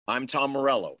I'm Tom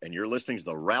Morello, and you're listening to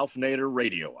the Ralph Nader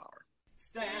Radio Hour.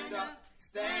 Stand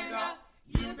up,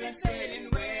 you've been sitting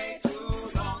way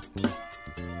too long.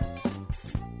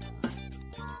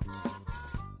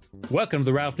 Welcome to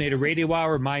the Ralph Nader Radio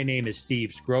Hour. My name is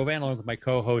Steve Scrovan, along with my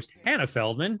co-host, Hannah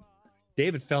Feldman.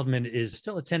 David Feldman is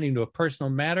still attending to a personal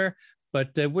matter,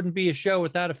 but it wouldn't be a show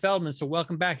without a Feldman, so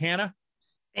welcome back, Hannah.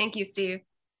 Thank you, Steve.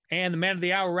 And the man of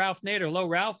the hour, Ralph Nader. Hello,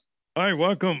 Ralph. Hi,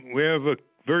 welcome. We have a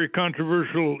very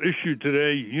controversial issue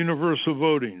today, universal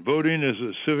voting. Voting is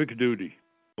a civic duty,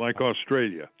 like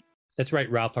Australia. That's right,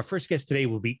 Ralph. Our first guest today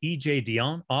will be E.J.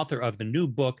 Dionne, author of the new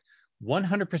book,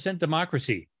 100%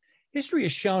 Democracy. History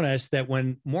has shown us that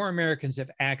when more Americans have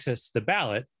access to the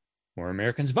ballot, more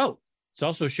Americans vote. It's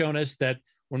also shown us that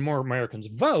when more Americans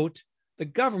vote, the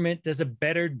government does a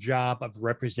better job of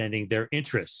representing their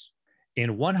interests.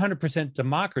 In 100%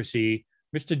 Democracy,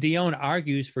 Mr. Dionne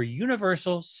argues for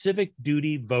universal civic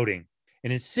duty voting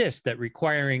and insists that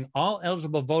requiring all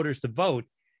eligible voters to vote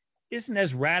isn't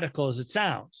as radical as it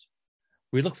sounds.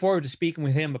 We look forward to speaking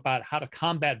with him about how to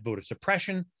combat voter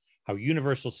suppression, how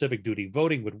universal civic duty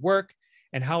voting would work,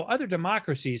 and how other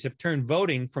democracies have turned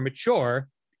voting from a chore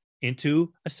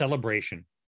into a celebration.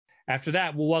 After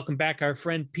that, we'll welcome back our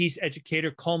friend, peace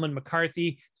educator Colman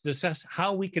McCarthy, to discuss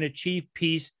how we can achieve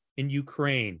peace in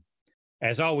Ukraine.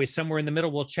 As always, somewhere in the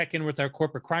middle, we'll check in with our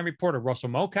corporate crime reporter, Russell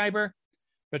Mokhiber.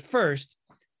 But first,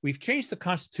 we've changed the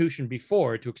Constitution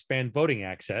before to expand voting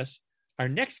access. Our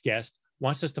next guest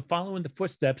wants us to follow in the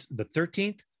footsteps of the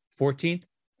 13th, 14th,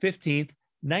 15th,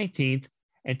 19th,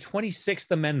 and 26th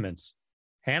Amendments.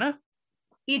 Hannah?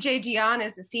 E.J. Dionne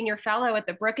is a senior fellow at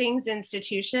the Brookings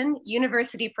Institution,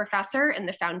 university professor in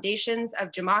the Foundations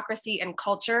of Democracy and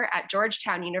Culture at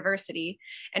Georgetown University,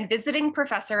 and visiting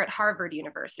professor at Harvard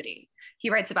University.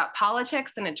 He writes about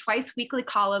politics in a twice-weekly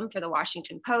column for the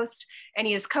Washington Post, and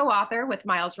he is co-author with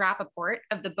Miles Rappaport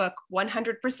of the book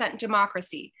 100%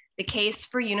 Democracy, The Case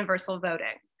for Universal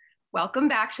Voting. Welcome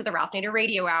back to the Ralph Nader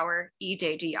Radio Hour,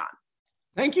 E.J. Dionne.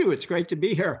 Thank you. It's great to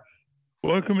be here.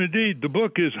 Welcome indeed. The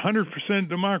book is 100%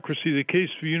 Democracy, The Case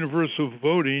for Universal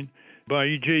Voting by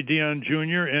E.J. Dionne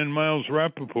Jr. and Miles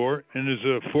Rappaport, and is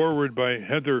a foreword by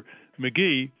Heather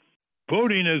McGee.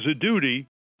 Voting as a duty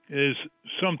is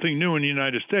something new in the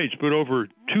United States, but over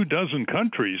 24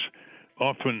 countries,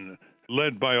 often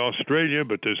led by Australia,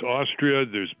 but there's Austria,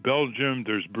 there's Belgium,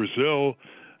 there's Brazil,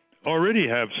 already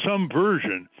have some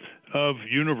version of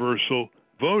universal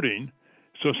voting.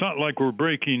 So it's not like we're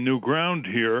breaking new ground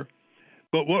here.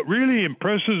 But what really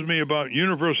impresses me about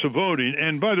universal voting,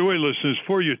 and by the way, listeners,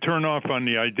 before you turn off on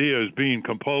the idea as being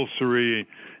compulsory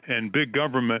and big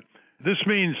government, this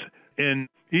means in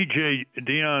E.J.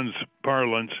 Dionne's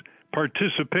parlance,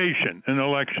 participation in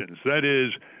elections. That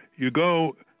is, you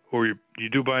go or you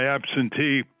do by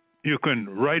absentee, you can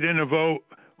write in a vote,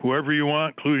 whoever you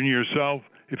want, including yourself.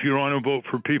 If you don't want to vote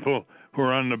for people who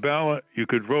are on the ballot, you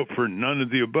could vote for none of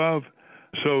the above.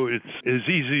 So it's as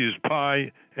easy as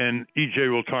pie, and E.J.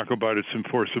 will talk about its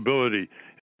enforceability.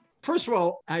 First of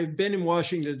all, I've been in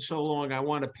Washington so long, I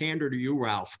want to pander to you,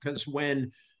 Ralph, because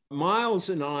when Miles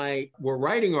and I were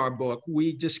writing our book,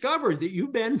 we discovered that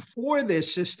you've been for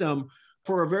this system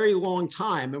for a very long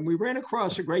time. And we ran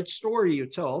across a great story you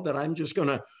told that I'm just going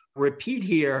to repeat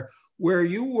here, where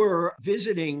you were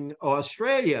visiting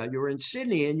Australia. You were in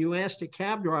Sydney, and you asked a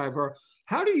cab driver,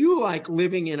 how do you like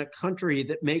living in a country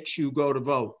that makes you go to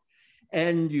vote?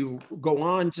 And you go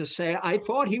on to say, I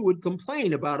thought he would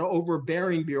complain about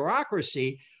overbearing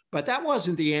bureaucracy, but that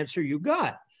wasn't the answer you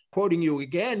got. Quoting you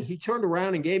again, he turned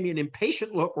around and gave me an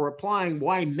impatient look, replying,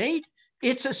 why, mate,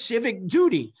 it's a civic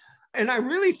duty. And I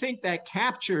really think that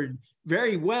captured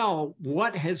very well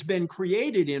what has been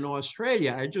created in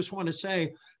Australia. I just want to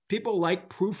say, people like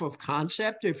proof of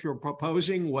concept if you're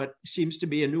proposing what seems to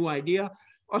be a new idea.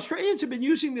 Australians have been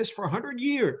using this for 100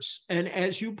 years. And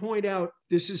as you point out,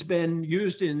 this has been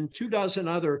used in 24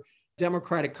 other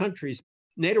democratic countries.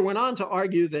 Nader went on to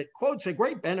argue that, quotes, a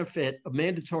great benefit of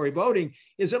mandatory voting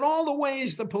is in all the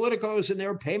ways the politicos and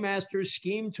their paymasters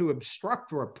scheme to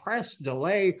obstruct, repress,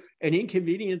 delay, and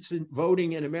inconvenience in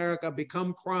voting in America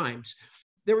become crimes.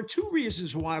 There were two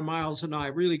reasons why Miles and I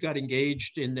really got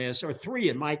engaged in this, or three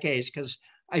in my case, because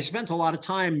I spent a lot of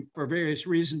time for various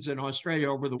reasons in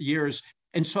Australia over the years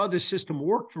and saw the system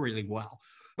worked really well.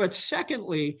 But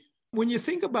secondly, when you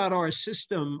think about our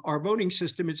system, our voting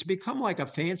system, it's become like a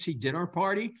fancy dinner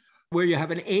party where you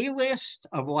have an A list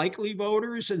of likely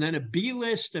voters and then a B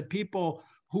list of people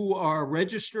who are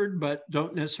registered but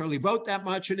don't necessarily vote that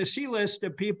much, and a C list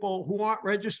of people who aren't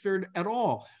registered at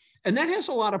all. And that has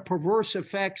a lot of perverse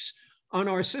effects on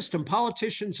our system.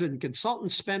 Politicians and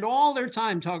consultants spend all their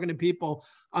time talking to people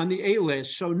on the A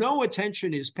list. So no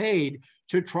attention is paid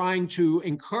to trying to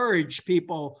encourage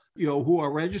people, who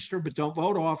are registered but don't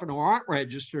vote often or aren't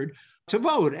registered to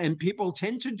vote. And people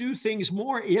tend to do things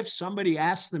more if somebody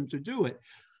asks them to do it.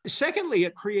 Secondly,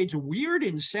 it creates weird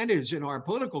incentives in our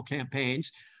political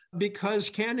campaigns because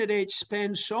candidates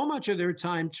spend so much of their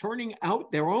time turning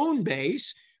out their own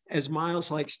base. As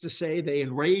Miles likes to say, they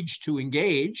enrage to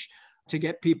engage, to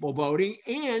get people voting,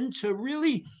 and to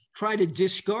really try to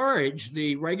discourage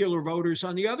the regular voters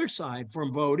on the other side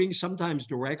from voting, sometimes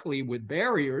directly with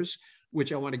barriers,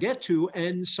 which I want to get to,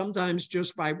 and sometimes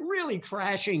just by really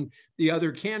trashing the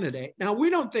other candidate. Now, we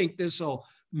don't think this will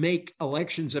make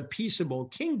elections a peaceable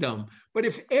kingdom, but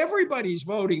if everybody's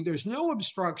voting, there's no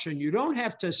obstruction. You don't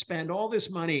have to spend all this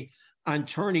money on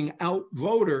turning out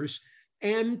voters,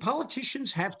 and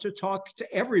politicians have to talk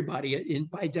to everybody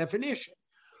by definition.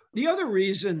 The other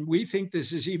reason we think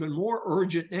this is even more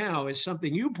urgent now is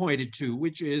something you pointed to,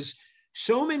 which is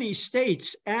so many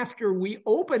states, after we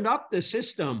opened up the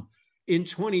system in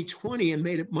 2020 and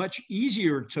made it much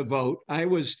easier to vote. I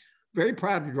was very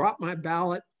proud to drop my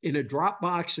ballot in a drop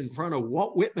box in front of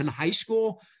Walt Whitman High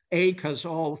School, A, because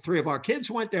all three of our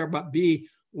kids went there, but B,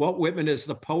 Walt Whitman is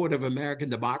the poet of American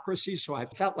democracy, so I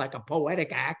felt like a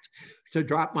poetic act to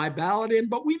drop my ballot in.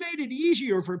 But we made it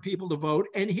easier for people to vote.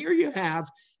 And here you have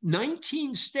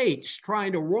 19 states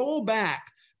trying to roll back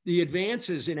the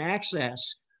advances in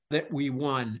access that we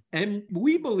won. And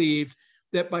we believe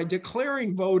that by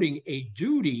declaring voting a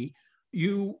duty,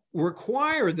 you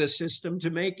require the system to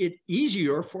make it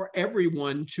easier for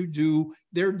everyone to do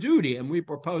their duty. And we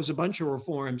propose a bunch of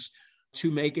reforms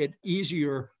to make it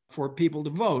easier for people to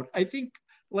vote. I think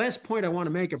last point I want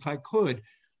to make, if I could,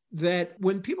 that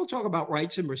when people talk about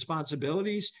rights and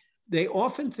responsibilities, they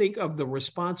often think of the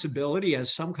responsibility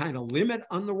as some kind of limit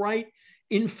on the right.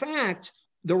 In fact,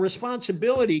 the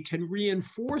responsibility can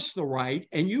reinforce the right.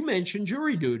 And you mentioned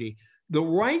jury duty. The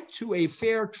right to a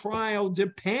fair trial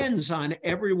depends on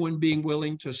everyone being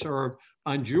willing to serve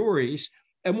on juries.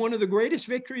 And one of the greatest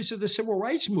victories of the civil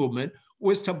rights movement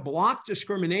was to block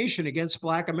discrimination against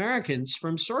Black Americans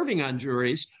from serving on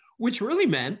juries, which really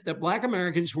meant that Black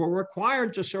Americans were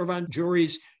required to serve on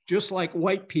juries just like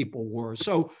white people were.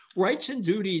 So rights and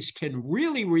duties can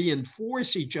really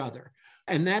reinforce each other.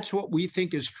 And that's what we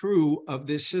think is true of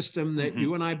this system that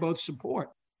you and I both support.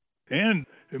 And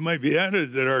it might be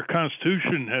added that our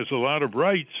Constitution has a lot of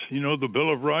rights. The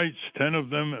Bill of Rights, 10 of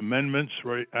them, amendments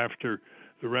right after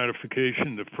the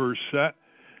ratification, the first set.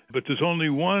 But there's only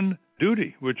one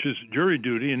duty, which is jury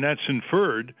duty, and that's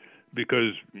inferred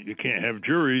because you can't have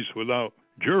juries without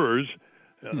jurors,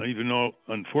 even though,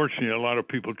 unfortunately, a lot of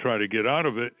people try to get out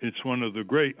of it. It's one of the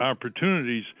great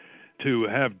opportunities to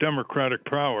have democratic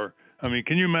power. I mean,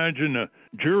 can you imagine a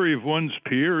jury of one's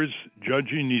peers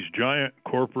judging these giant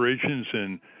corporations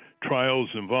in trials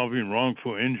involving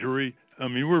wrongful injury? I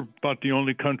mean, we're about the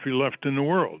only country left in the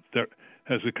world that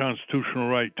has a constitutional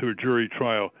right to a jury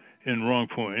trial in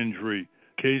wrongful injury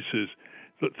cases.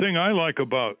 The thing I like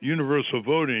about universal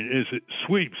voting is it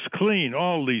sweeps clean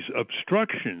all these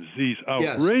obstructions, these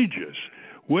outrageous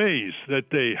ways that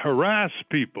they harass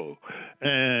people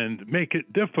and make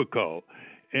it difficult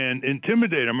and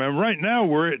intimidate them. And right now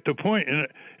we're at the point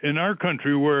in our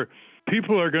country where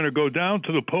people are going to go down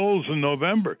to the polls in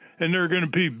November, and there are going to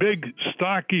be big,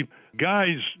 stocky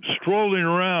guys strolling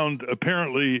around,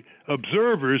 apparently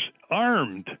observers,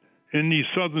 armed in these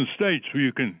southern states where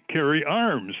you can carry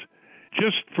arms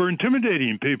just for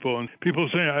intimidating people. And people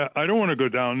say, I don't want to go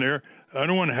down there. I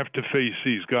don't want to have to face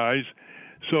these guys.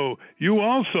 So you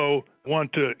also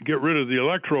want to get rid of the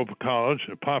Electoral College,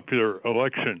 a popular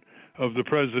election of the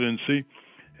presidency,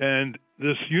 and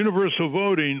this universal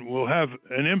voting will have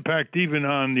an impact even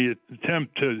on the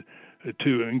attempt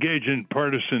to engage in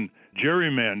partisan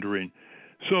gerrymandering.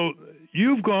 So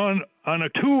you've gone on a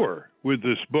tour with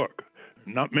this book,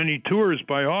 not many tours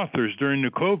by authors during the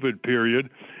COVID period.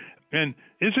 And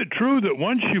is it true that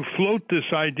once you float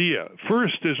this idea,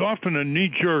 first there's often a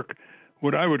knee-jerk,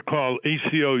 what I would call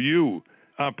ACLU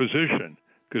opposition,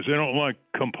 because they don't like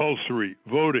compulsory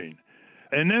voting.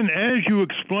 And then as you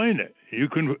explain it, you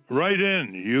can write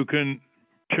in, you can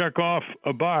check off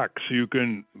a box, you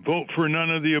can vote for none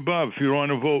of the above if you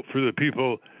want to vote for the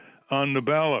people on the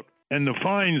ballot. And the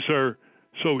fines are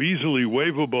so easily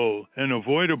waivable and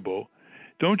avoidable.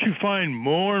 Don't you find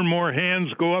more and more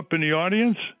hands go up in the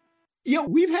audience? Yeah,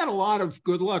 we've had a lot of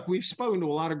good luck. We've spoken to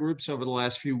a lot of groups over the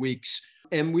last few weeks,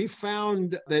 and we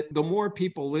found that the more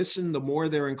people listen, the more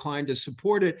they're inclined to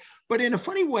support it. But in a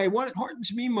funny way, what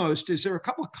heartens me most is there are a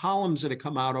couple of columns that have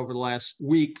come out over the last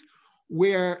week.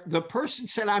 where the person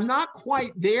said, I'm not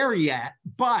quite there yet,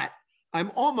 but I'm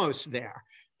almost there.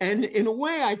 And in a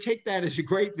way, I take that as a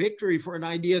great victory for an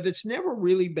idea that's never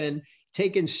really been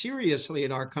taken seriously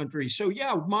in our country. So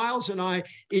yeah, Miles and I,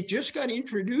 it just got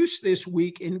introduced this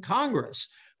week in Congress.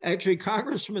 Actually,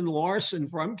 Congressman Larson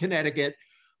from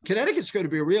Connecticut's going to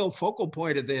be a real focal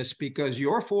point of this because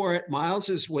you're for it. Miles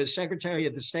was Secretary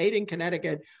of the State in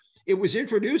Connecticut. It was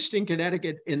introduced in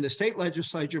Connecticut in the state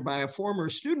legislature by a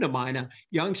former student of mine, a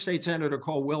young state senator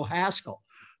called Will Haskell.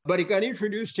 But it got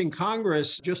introduced in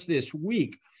Congress just this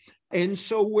week. And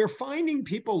so we're finding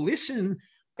people listen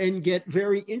and get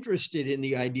very interested in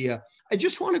the idea. I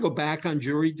just want to go back on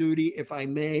jury duty, if I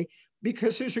may,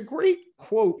 because there's a great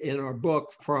quote in our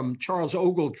book from Charles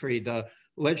Ogletree, the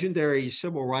legendary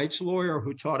civil rights lawyer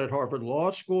who taught at Harvard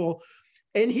Law School.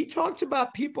 And he talked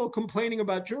about people complaining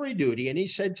about jury duty. And he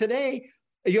said today,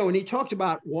 and he talked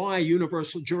about why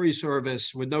universal jury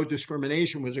service with no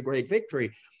discrimination was a great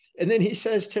victory. And then he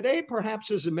says, today,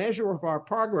 perhaps as a measure of our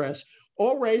progress,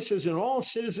 all races and all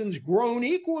citizens groan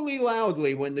equally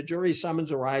loudly when the jury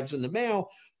summons arrives in the mail.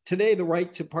 Today, the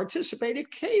right to participate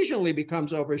occasionally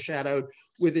becomes overshadowed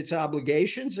with its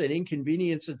obligations and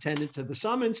inconvenience attendant to the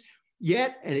summons.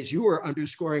 Yet, and as you were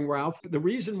underscoring, Ralph, the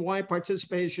reason why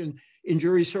participation in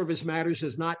jury service matters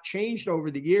has not changed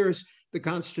over the years. The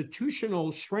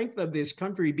constitutional strength of this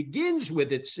country begins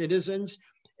with its citizens.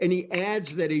 And he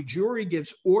adds that a jury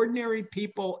gives ordinary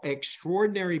people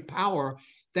extraordinary power.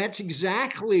 That's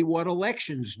exactly what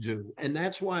elections do. And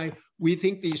that's why we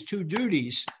think these two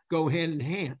duties go hand in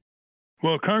hand.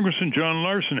 Well, Congressman John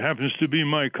Larson happens to be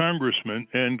my congressman,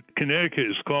 and Connecticut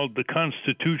is called the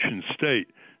Constitution State.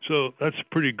 So that's a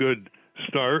pretty good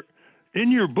start.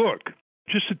 In your book,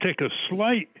 just to take a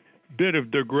slight bit of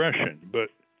digression, but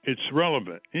it's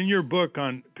relevant. In your book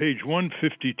on page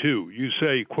 152, you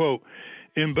say, quote,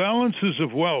 imbalances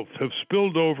of wealth have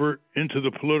spilled over into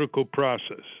the political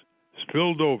process.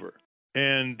 Spilled over.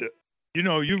 And,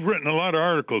 you've written a lot of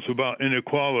articles about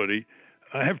inequality.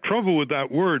 I have trouble with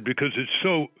that word because it's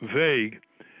so vague.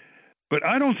 But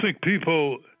I don't think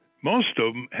people, most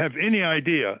of them, have any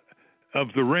idea of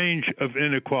the range of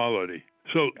inequality.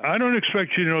 So I don't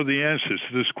expect you to know the answers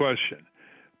to this question.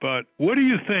 But what do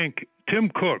you think Tim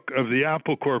Cook of the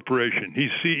Apple Corporation,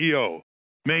 he's CEO,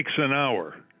 makes an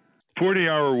hour?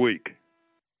 40-hour week.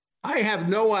 I have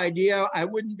no idea. I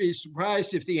wouldn't be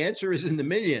surprised if the answer is in the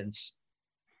millions.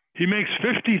 He makes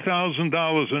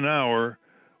 $50,000 an hour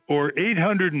or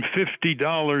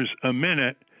 $850 a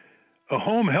minute. A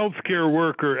home health care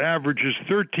worker averages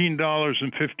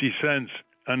 $13.50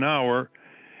 an hour.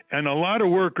 And a lot of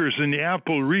workers in the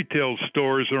Apple retail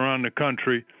stores around the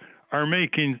country are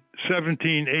making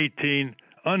 $17, $18,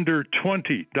 under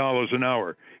 $20 an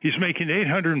hour. He's making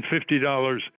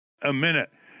 $850 a minute.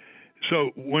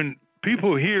 So when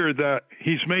people hear that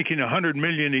he's making $100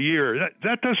 million a year,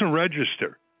 that doesn't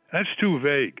register. That's too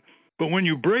vague. But when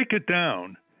you break it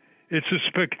down, it's a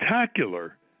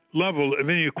spectacular level of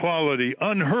inequality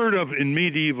unheard of in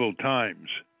medieval times,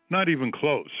 not even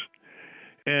close.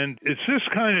 And it's this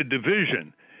kind of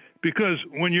division because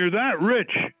when you're that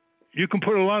rich, you can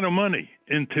put a lot of money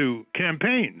into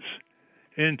campaigns,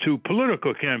 into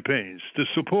political campaigns to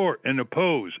support and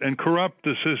oppose and corrupt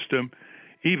the system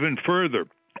even further,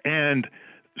 and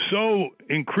so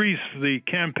increase the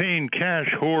campaign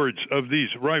cash hoards of these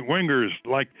right-wingers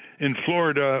like in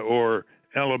Florida or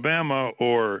Alabama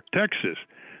or Texas,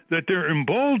 that they're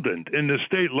emboldened in the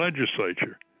state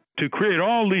legislature to create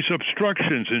all these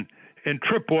obstructions and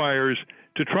tripwires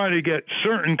to try to get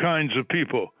certain kinds of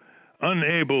people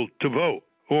unable to vote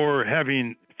or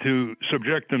having to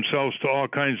subject themselves to all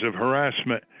kinds of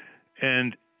harassment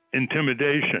and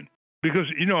intimidation. Because,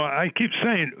 I keep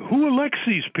saying, who elects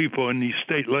these people in these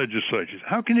state legislatures?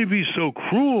 How can they be so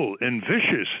cruel and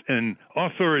vicious and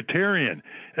authoritarian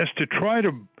as to try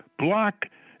to block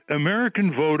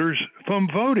American voters from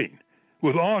voting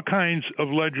with all kinds of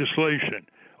legislation,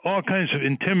 all kinds of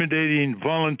intimidating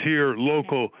volunteer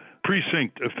local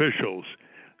precinct officials,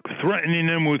 threatening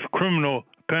them with criminal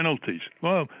penalties?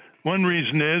 Well, one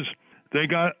reason is they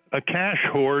got a cash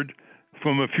hoard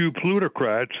from a few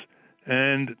plutocrats,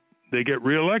 and they get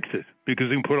reelected because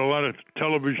they can put a lot of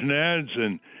television ads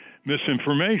and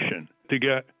misinformation to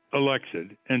get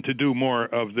elected and to do more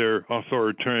of their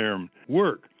authoritarian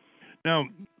work. Now,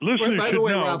 listeners by should the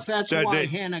way, know Ralph, that's that why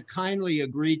Hannah kindly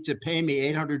agreed to pay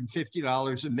me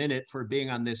 $850 a minute for being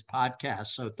on this podcast.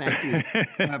 So thank you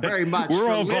very much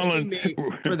for lifting me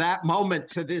for that moment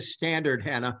to this standard,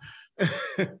 Hannah.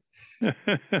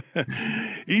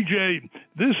 EJ,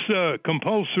 this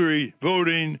compulsory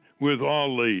voting with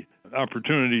all the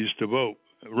opportunities to vote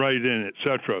write-in,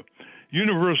 etc.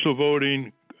 Universal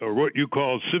voting, or what you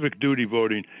call civic duty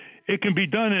voting, it can be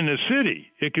done in a city.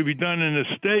 It can be done in a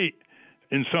state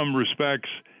in some respects,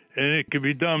 and it can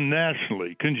be done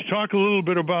nationally. Can you talk a little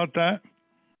bit about that?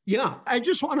 Yeah, I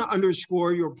just want to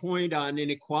underscore your point on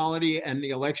inequality and the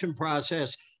election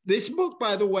process. This book,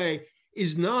 by the way,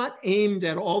 is not aimed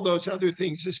at all those other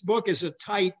things. This book is a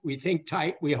tight, we think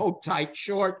tight, we hope tight,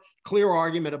 short, clear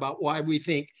argument about why we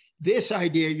think this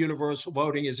idea of universal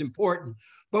voting is important.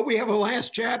 But we have a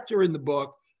last chapter in the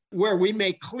book where we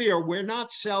make clear we're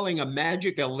not selling a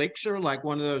magic elixir like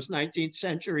one of those 19th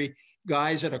century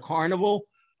guys at a carnival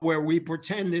where we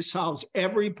pretend this solves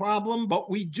every problem,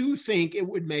 but we do think it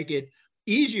would make it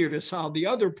easier to solve the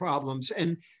other problems.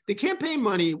 And the campaign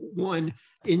money one,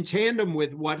 in tandem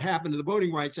with what happened to the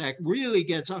Voting Rights Act, really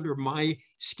gets under my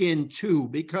skin too,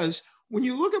 because when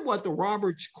you look at what the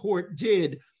Roberts Court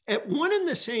did, at one and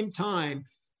the same time,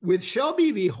 with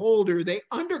Shelby v. Holder, they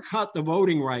undercut the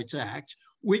Voting Rights Act,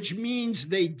 which means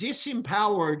they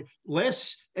disempowered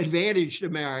less advantaged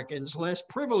Americans, less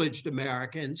privileged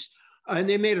Americans, and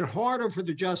they made it harder for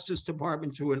the Justice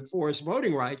Department to enforce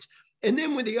voting rights. And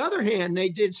then with the other hand, they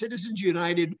did Citizens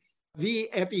United v.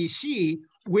 FEC,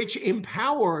 which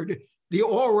empowered the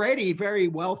already very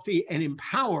wealthy and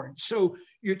empowered. So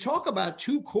you talk about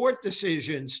two court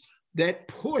decisions that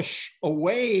push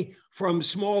away from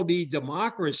small d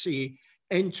democracy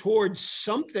and towards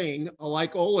something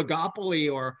like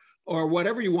oligopoly or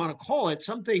whatever you want to call it,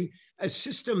 a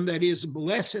system that is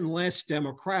less and less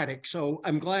democratic. So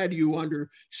I'm glad you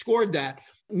underscored that.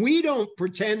 We don't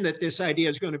pretend that this idea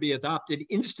is going to be adopted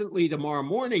instantly tomorrow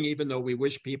morning, even though we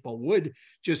wish people would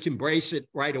just embrace it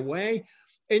right away.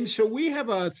 And so we have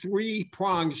a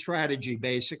three-pronged strategy,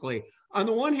 basically. On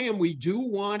the one hand, we do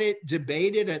want it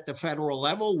debated at the federal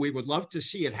level. We would love to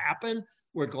see it happen.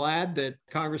 We're glad that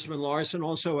Congressman Larson,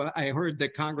 also, I heard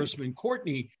that Congressman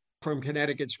Courtney from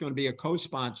Connecticut is going to be a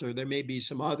co-sponsor. There may be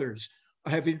some others,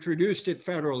 have introduced it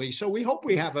federally. So we hope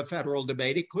we have a federal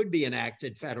debate. It could be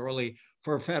enacted federally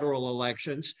for federal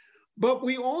elections. But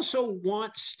we also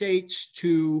want states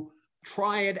to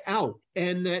try it out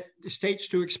and that the states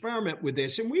to experiment with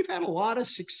this. And we've had a lot of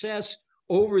success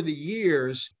over the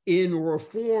years in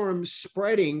reforms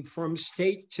spreading from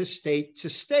state to state to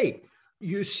state.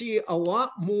 You see a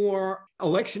lot more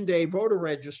election day voter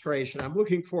registration. I'm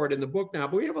looking for it in the book now,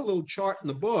 but we have a little chart in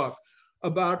the book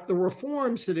about the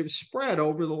reforms that have spread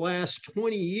over the last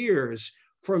 20 years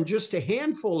from just a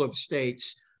handful of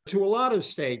states to a lot of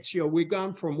states. We've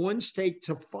gone from one state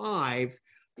to 5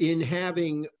 in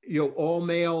having all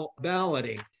mail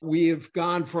balloting. We've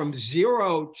gone from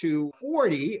 0 to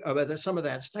 40, some of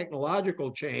that's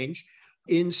technological change,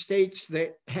 in states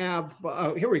that have,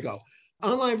 here we go.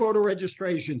 Online voter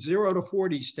registration, 0 to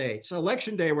 40 states.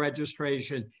 Election day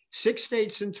registration, 6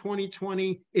 states in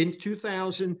 2020, in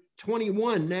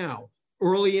 2021 now.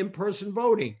 Early in-person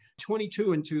voting,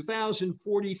 22 in 2000,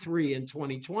 43 in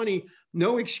 2020.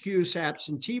 No excuse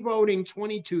absentee voting,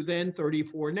 22 then,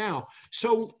 34 now.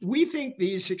 So we think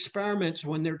these experiments,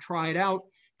 when they're tried out,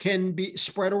 can be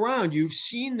spread around. You've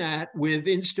seen that with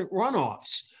instant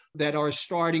runoffs that are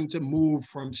starting to move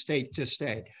from state to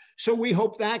state. So we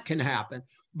hope that can happen.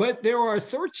 But there are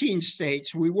 13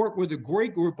 states. We work with a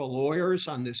great group of lawyers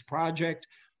on this project,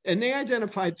 and they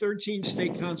identified 13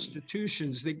 state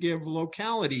constitutions that give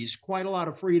localities quite a lot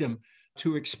of freedom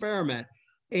to experiment.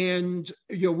 And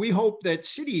we hope that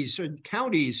cities and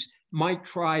counties might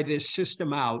try this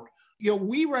system out.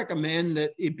 We recommend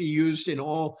that it be used in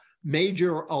all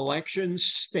major elections,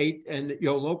 state and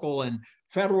local and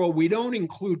federal. We don't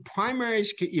include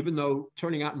primaries, even though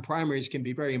turning out in primaries can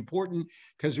be very important,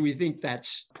 because we think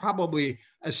that's probably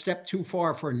a step too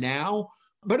far for now.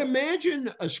 But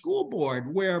imagine a school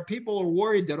board where people are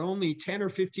worried that only 10 or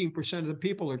 15% of the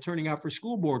people are turning out for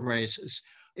school board races.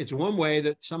 It's one way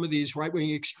that some of these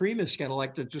right-wing extremists get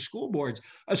elected to school boards.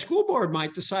 A school board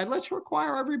might decide, let's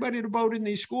require everybody to vote in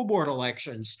these school board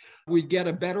elections. We'd get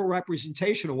a better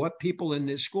representation of what people in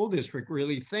this school district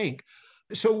really think.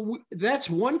 So that's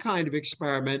one kind of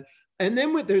experiment. And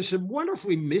then there's a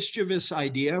wonderfully mischievous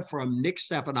idea from Nick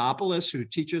Stephanopoulos, who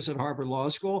teaches at Harvard Law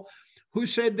School, who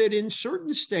said that in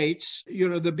certain states,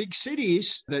 the big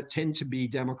cities that tend to be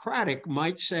Democratic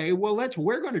might say, well,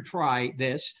 we're going to try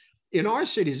this in our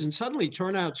cities. And suddenly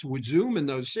turnouts would zoom in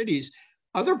those cities.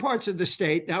 Other parts of the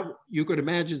state, now you could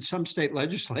imagine some state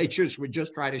legislatures would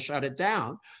just try to shut it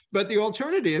down. But the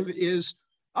alternative is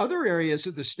other areas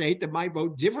of the state that might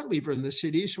vote differently from the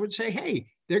cities would say, hey,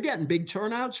 they're getting big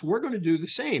turnouts, we're going to do the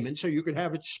same. And so you could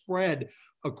have it spread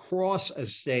across a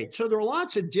state. So there are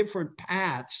lots of different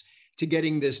paths to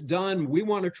getting this done. We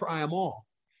want to try them all.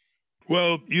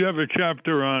 Well, you have a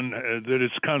chapter on that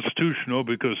it's constitutional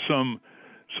because some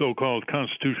so-called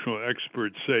constitutional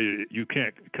experts say you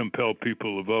can't compel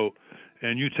people to vote.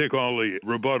 And you take all the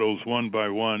rebuttals one by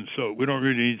one, so we don't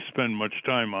really need to spend much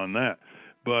time on that.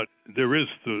 But there is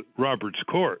the Roberts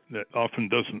Court that often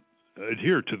doesn't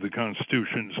adhere to the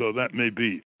Constitution, so that may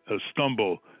be a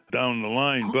stumble down the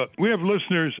line. But we have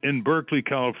listeners in Berkeley,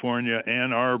 California,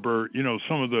 Ann Arbor,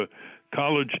 some of the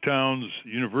college towns,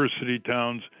 university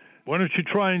towns. Why don't you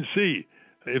try and see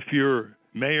if your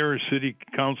mayor, city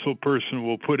council person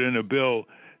will put in a bill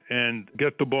and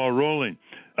get the ball rolling.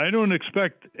 I don't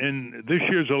expect in this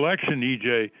year's election,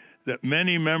 EJ, that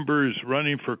many members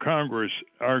running for Congress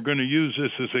are going to use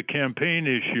this as a campaign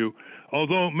issue,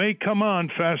 although it may come on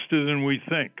faster than we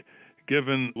think,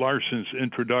 given Larson's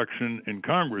introduction in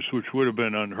Congress, which would have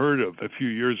been unheard of a few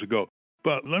years ago.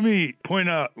 But let me point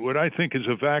out what I think is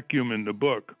a vacuum in the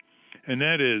book, and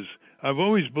that is I've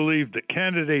always believed that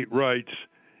candidate rights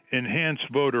enhance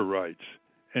voter rights,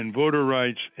 and voter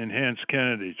rights enhance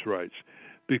candidates' rights,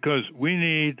 because we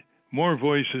need more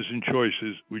voices and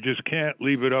choices. We just can't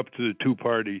leave it up to the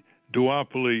two-party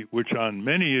duopoly, which on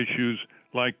many issues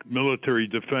like military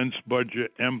defense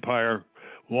budget, empire,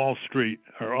 Wall Street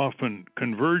are often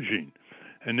converging,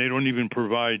 and they don't even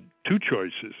provide two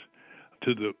choices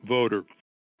to the voter.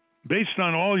 Based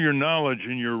on all your knowledge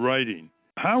in your writing,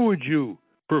 how would you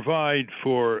provide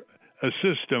for a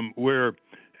system where,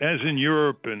 as in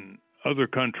Europe and other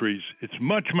countries, it's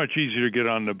much, much easier to get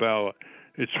on the ballot.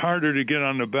 It's harder to get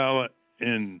on the ballot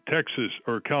in Texas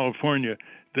or California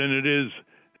than it is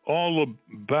all the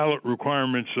ballot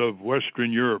requirements of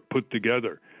Western Europe put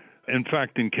together. In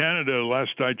fact, in Canada,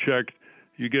 last I checked,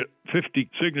 you get 50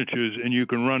 signatures and you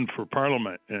can run for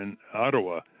parliament in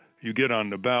Ottawa. You get on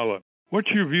the ballot. What's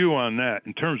your view on that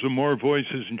in terms of more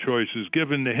voices and choices,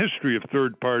 given the history of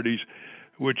third parties,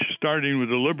 which, starting with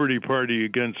the Liberty Party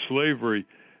against slavery,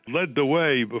 led the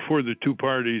way before the two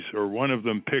parties, or one of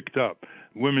them, picked up?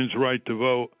 Women's right to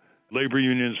vote, labor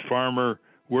unions, farmer,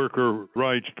 worker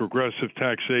rights, progressive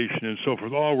taxation, and so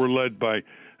forth, all were led by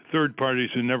third parties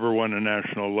who never won a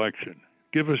national election.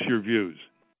 Give us your views.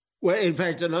 Well, in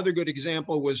fact, another good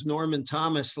example was Norman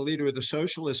Thomas, the leader of the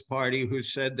Socialist Party, who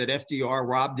said that FDR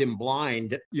robbed him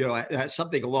blind,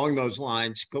 something along those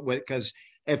lines, because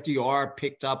FDR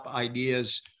picked up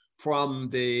ideas from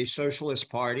the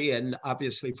Socialist Party and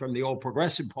obviously from the old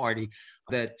Progressive Party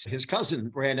that his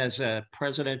cousin ran as a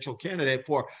presidential candidate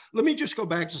for. Let me just go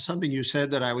back to something you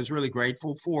said that I was really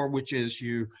grateful for, which is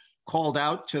you called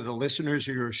out to the listeners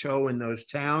of your show in those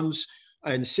towns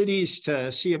and cities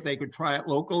to see if they could try it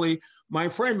locally. My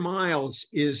friend Miles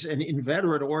is an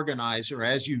inveterate organizer,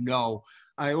 as you know.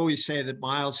 I always say that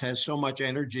Miles has so much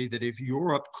energy that if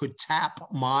Europe could tap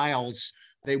Miles,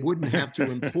 they wouldn't have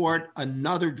to import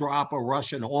another drop of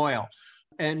Russian oil.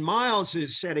 And Miles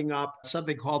is setting up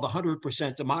something called the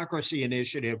 100% Democracy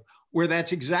Initiative, where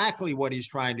that's exactly what he's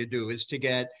trying to do, is to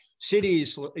get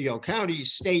cities,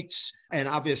 counties, states, and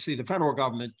obviously the federal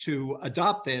government to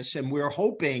adopt this. And we're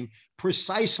hoping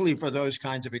precisely for those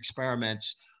kinds of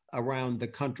experiments around the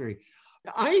country.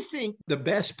 I think the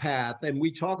best path, and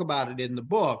we talk about it in the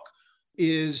book,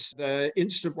 is the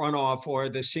instant runoff or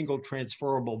the single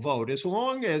transferable vote. As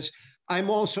long as I'm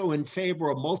also in favor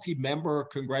of multi-member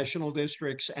congressional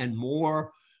districts and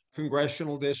more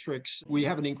congressional districts. We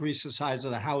haven't increased the size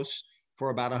of the House for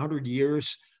about 100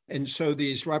 years. And so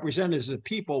these representatives of the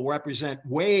people represent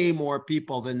way more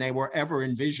people than they were ever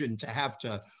envisioned to have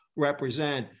to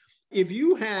represent. If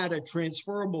you had a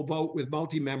transferable vote with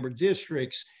multi-member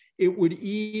districts, it would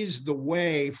ease the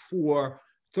way for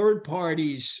third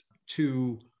parties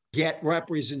to get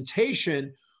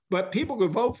representation, but people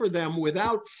could vote for them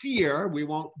without fear. We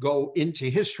won't go into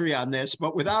history on this,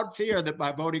 but without fear that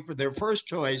by voting for their first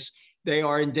choice, they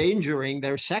are endangering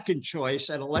their second choice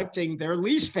and electing their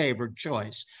least favored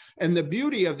choice. And the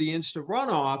beauty of the instant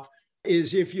runoff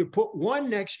is if you put one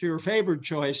next to your favored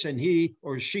choice and he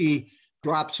or she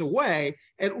drops away,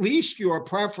 at least your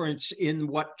preference in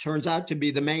what turns out to be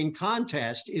the main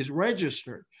contest is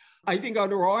registered. I think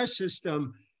under our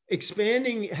system,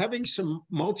 expanding, having some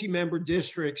multi-member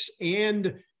districts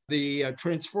and the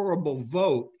transferable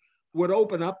vote would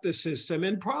open up the system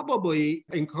and probably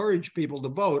encourage people to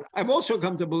vote. I've also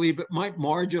come to believe it might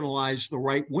marginalize the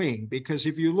right wing, because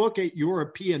if you look at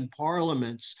European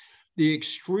parliaments, the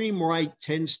extreme right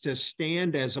tends to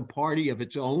stand as a party of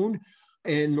its own.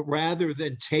 And rather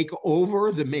than take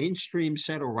over the mainstream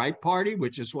center-right party,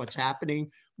 which is what's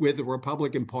happening with the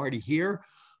Republican Party here.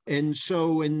 And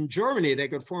so in Germany, they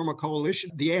could form a coalition.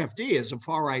 The AfD is a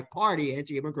far-right party,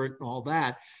 anti-immigrant and all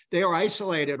that. They are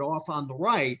isolated off on the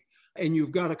right. and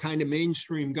you've got a kind of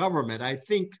mainstream government. I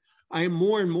think I am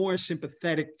more and more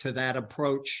sympathetic to that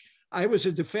approach. I was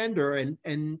a defender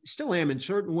and still am in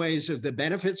certain ways of the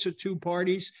benefits of two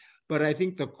parties, but I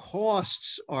think the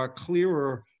costs are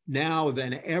clearer now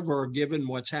than ever, given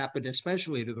what's happened,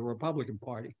 especially to the Republican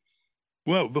Party.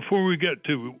 Well, before we get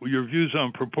to your views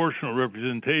on proportional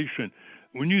representation,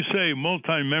 when you say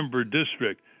multi-member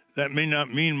district, that may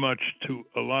not mean much to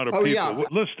a lot of people. Yeah.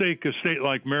 Let's take a state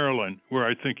like Maryland, where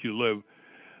I think you live.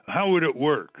 How would it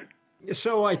work?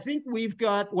 So I think we've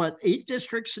got, 8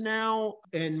 districts now,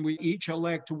 and we each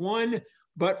elect one.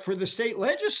 But for the state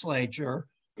legislature,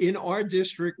 in our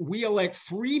district, we elect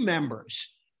 3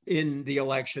 members in the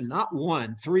election, not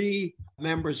one, 3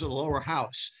 members of the lower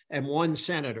house and 1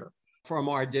 senator from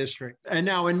our district. And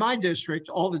now in my district,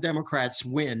 all the Democrats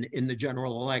win in the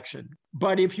general election.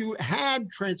 But if you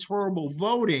had transferable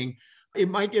voting, it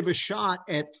might give a shot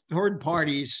at third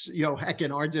parties. Heck,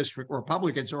 in our district,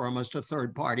 Republicans are almost a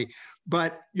third party.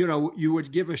 But, you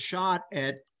would give a shot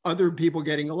at other people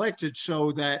getting elected,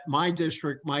 so that my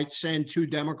district might send 2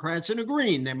 Democrats and a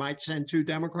Green. They might send 2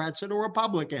 Democrats and a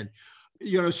Republican.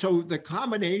 So the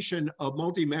combination of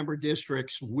multi-member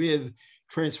districts with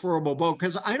transferable vote,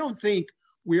 because I don't think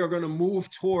we are going to move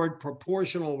toward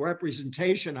proportional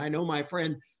representation. I know my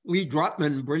friend Lee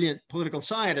Drutman, brilliant political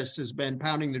scientist, has been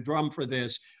pounding the drum for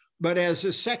this. But as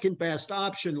a second best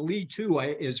option, Lee too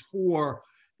is for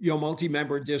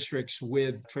multi-member districts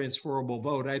with transferable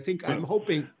vote. I'm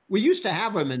hoping, we used to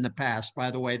have them in the past, by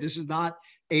the way. This is not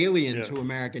alien to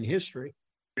American history.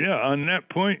 Yeah, on that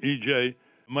point, EJ,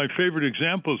 my favorite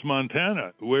example is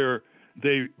Montana, where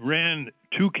they ran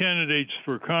 2 candidates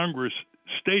for Congress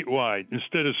statewide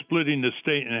instead of splitting the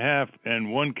state in half,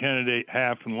 and 1 candidate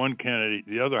half and 1 candidate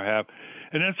the other half.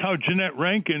 And that's how Jeanette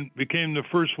Rankin became the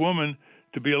first woman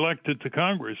to be elected to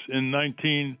Congress in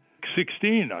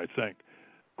 1916, I think.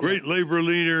 Great labor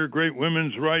leader, great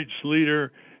women's rights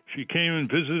leader. She came and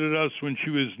visited us when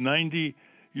she was 90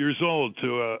 years old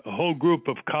to a whole group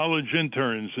of college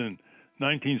interns in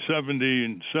 1970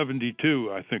 and 72,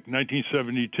 I think,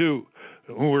 1972,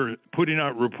 who were putting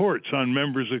out reports on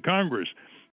members of Congress.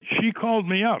 She called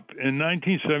me up in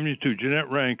 1972, Jeanette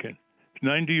Rankin,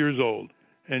 90 years old,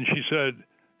 and she said,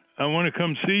 I want to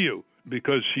come see you,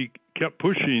 because she kept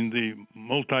pushing the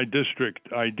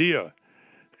multi-district idea.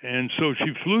 And so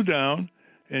she flew down,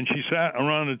 and she sat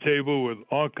around a table with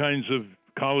all kinds of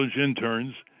college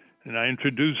interns, and I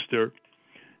introduced her.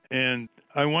 And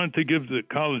I wanted to give the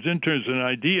college interns an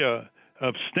idea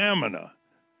of stamina,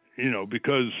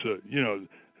 because,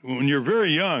 when you're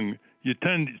very young, you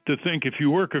tend to think if you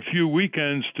work a few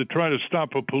weekends to try to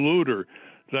stop a polluter,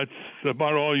 that's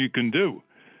about all you can do.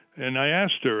 And I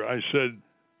asked her, I said,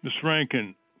 Ms.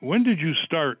 Rankin, when did you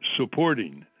start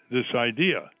supporting this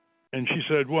idea? And she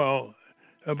said, well,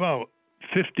 about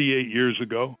 58 years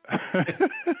ago.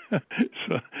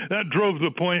 So that drove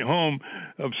the point home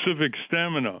of civic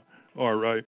stamina. All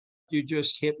right. You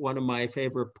just hit one of my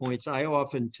favorite points. I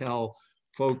often tell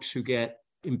folks who get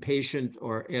impatient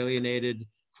or alienated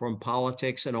from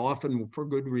politics, and often for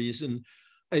good reason,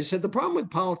 I said the problem with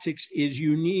politics is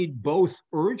you need both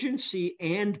urgency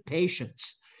and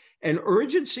patience. And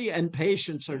urgency and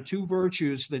patience are 2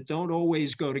 virtues that don't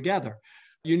always go together.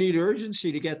 You need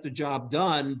urgency to get the job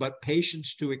done, but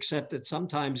patience to accept that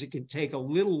sometimes it can take a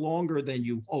little longer than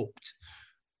you hoped.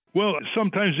 Well,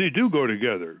 sometimes they do go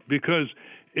together, because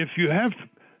if you have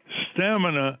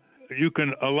stamina, you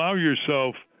can allow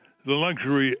yourself the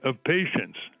luxury of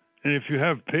patience. And if you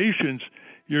have patience,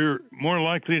 you're more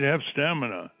likely to have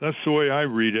stamina. That's the way I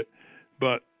read it.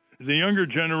 But the younger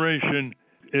generation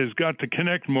has got to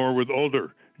connect more with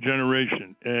older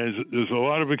generation, as there's a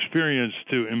lot of experience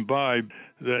to imbibe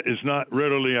that is not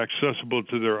readily accessible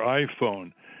to their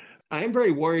iPhone. I'm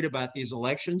very worried about these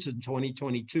elections in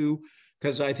 2022,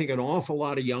 because I think an awful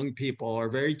lot of young people are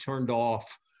very turned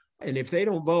off. And if they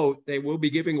don't vote, they will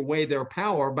be giving away their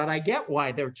power. But I get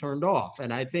why they're turned off.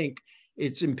 And I think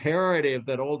it's imperative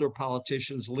that older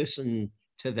politicians listen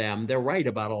to them. They're right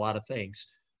about a lot of things.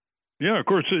 Yeah, of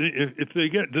course, if they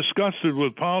get disgusted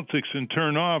with politics and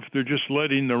turn off, they're just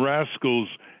letting the rascals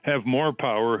have more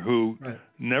power who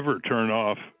never turn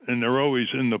off, and they're always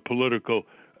in the political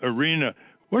arena.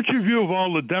 What's your view of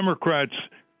all the Democrats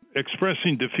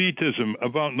expressing defeatism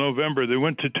about November? They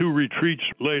went to 2 retreats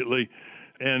lately,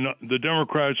 and the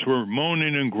Democrats were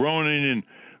moaning and groaning and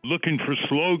looking for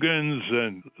slogans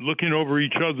and looking over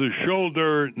each other's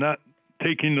shoulder, not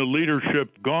taking the leadership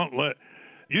gauntlet.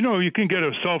 You can get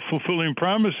a self-fulfilling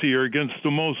promise here against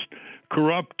the most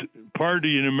corrupt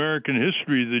party in American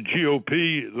history, the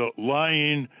GOP, the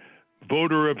lying,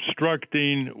 voter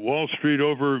obstructing, Wall Street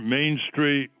over Main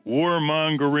Street,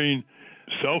 warmongering,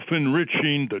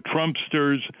 self-enriching, the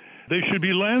Trumpsters. They should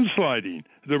be landsliding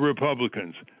the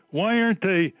Republicans. Why aren't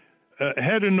they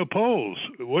ahead in the polls?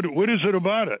 What is it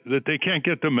about it that they can't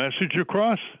get the message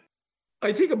across?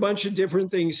 I think a bunch of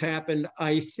different things happened.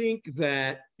 I think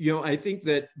that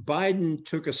Biden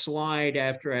took a slide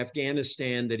after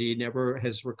Afghanistan that he never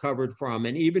has recovered from.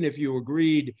 And even if you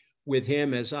agreed with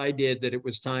him, as I did, that it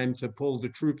was time to pull the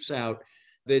troops out,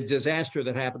 the disaster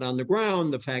that happened on the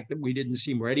ground, the fact that we didn't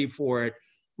seem ready for it,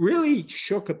 really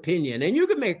shook opinion. And you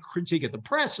can make a critique of the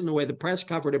press and the way the press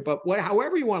covered it, but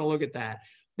however you want to look at that,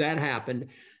 that happened.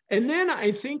 And then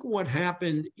I think what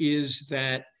happened is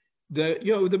that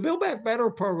the Build Back Better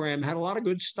program had a lot of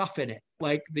good stuff in it,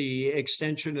 like the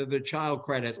extension of the child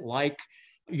credit, like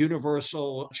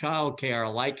universal child care,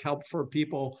 like help for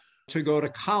people to go to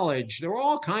college. There were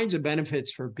all kinds of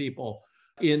benefits for people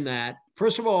in that.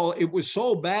 First of all, it was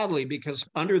sold badly because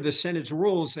under the Senate's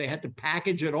rules, they had to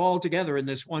package it all together in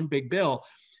this one big bill.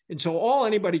 And so all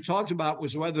anybody talked about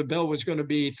was whether the bill was going to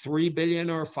be $3 billion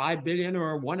or $5 billion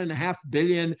or $1.5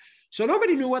 billion. So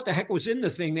nobody knew what the heck was in the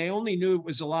thing. They only knew it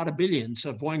was a lot of billions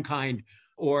of one kind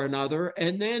or another.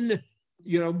 And then,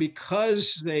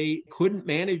 because they couldn't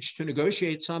manage to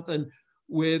negotiate something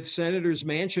with Senators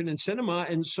Manchin and Sinema,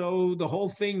 and so the whole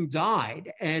thing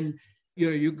died. And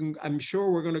I'm sure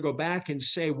we're going to go back and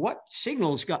say what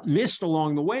signals got missed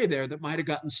along the way there that might have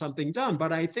gotten something done.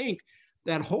 But I think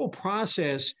that whole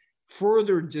process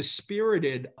further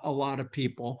dispirited a lot of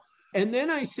people. And then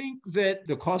I think that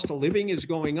the cost of living is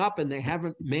going up and they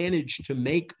haven't managed to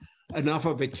make enough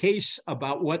of a case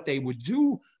about what they would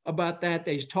do about that.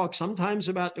 They talk sometimes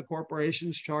about the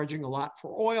corporations charging a lot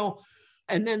for oil,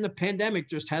 and then the pandemic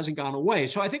just hasn't gone away.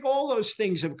 So I think all those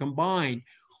things have combined.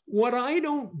 What I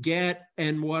don't get,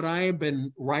 and what I've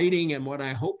been writing and what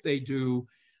I hope they do,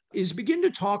 is begin to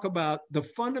talk about the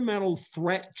fundamental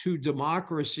threat to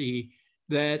democracy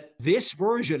that this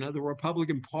version of the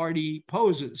Republican Party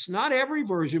poses. Not every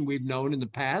version we've known in the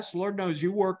past. Lord knows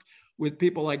you worked with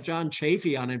people like John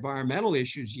Chafee on environmental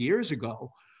issues years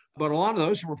ago, but a lot of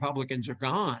those Republicans are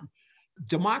gone.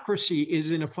 Democracy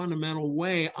is in a fundamental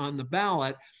way on the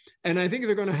ballot. And I think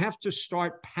they're going to have to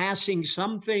start passing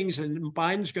some things, and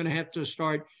Biden's going to have to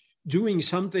start doing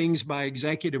some things by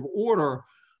executive order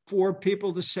for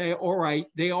people to say, all right,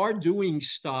 they are doing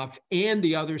stuff and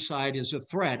the other side is a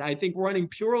threat. I think running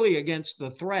purely against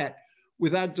the threat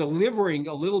without delivering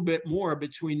a little bit more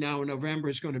between now and November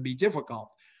is going to be difficult.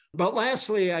 But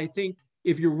lastly, I think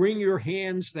if you wring your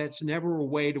hands, that's never a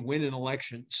way to win an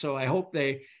election. So I hope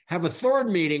they have a third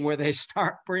meeting where they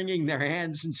start bringing their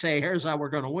hands and say, here's how we're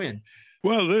going to win.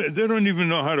 Well, they don't even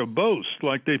know how to boast.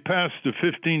 Like they passed the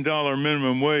 $15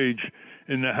 minimum wage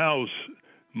in the House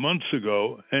months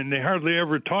ago, and they hardly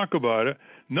ever talk about it,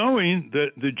 knowing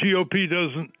that the GOP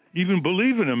doesn't even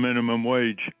believe in a minimum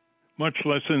wage, much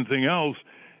less anything else.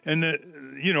 And that,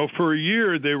 for a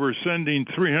year, they were sending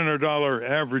 $300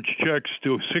 average checks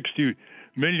to 60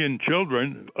 million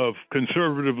children of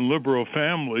conservative and liberal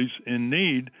families in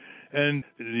need. And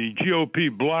the GOP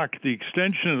blocked the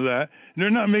extension of that. And they're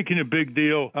not making a big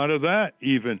deal out of that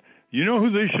even. You know who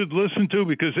they should listen to?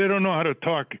 Because they don't know how to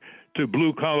talk to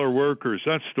blue-collar workers.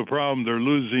 That's the problem. They're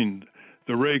losing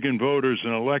the Reagan voters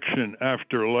in election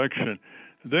after election.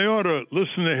 They ought to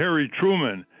listen to Harry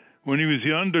Truman when he was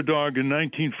the underdog in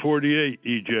 1948,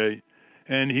 EJ,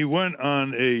 and he went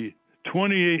on a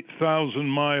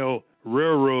 28,000-mile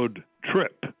railroad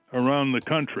trip around the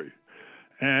country.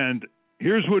 And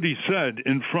here's what he said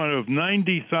in front of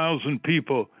 90,000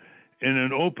 people in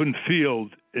an open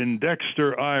field in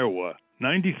Dexter, Iowa.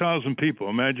 90,000 people.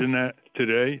 Imagine that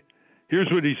today. Here's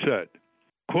what he said,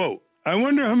 quote, "I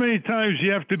wonder how many times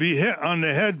you have to be hit on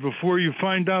the head before you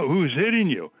find out who's hitting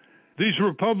you. These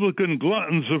Republican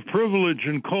gluttons of privilege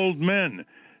and cold men,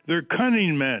 they're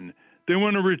cunning men. They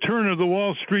want a return of the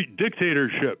Wall Street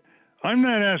dictatorship. I'm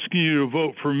not asking you to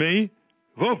vote for me.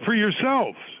 Vote for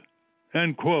yourselves,"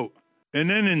 end quote. And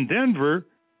then in Denver,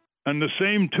 on the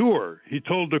same tour, he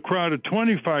told a crowd of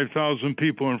 25,000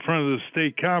 people in front of the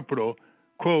state capitol,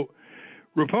 quote,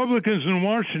 "Republicans in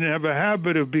Washington have a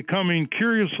habit of becoming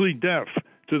curiously deaf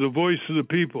to the voice of the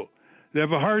people. They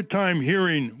have a hard time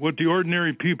hearing what the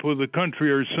ordinary people of the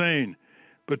country are saying,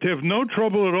 but they have no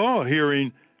trouble at all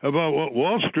hearing about what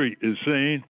Wall Street is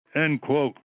saying," end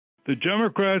quote. The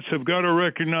Democrats have got to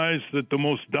recognize that the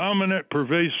most dominant,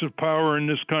 pervasive power in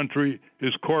this country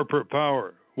is corporate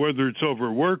power, whether it's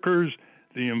over workers,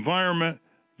 the environment,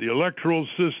 the electoral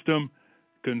system,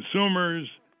 consumers,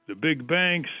 the big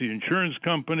banks, the insurance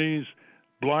companies,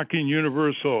 blocking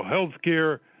universal health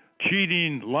care,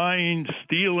 cheating, lying,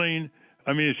 stealing.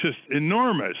 I mean, it's just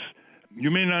enormous. You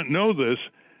may not know this,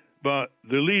 but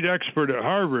the lead expert at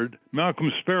Harvard,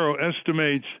 Malcolm Sparrow,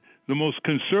 estimates the most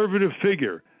conservative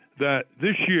figure that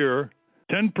this year,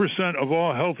 10% of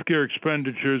all healthcare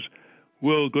expenditures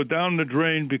will go down the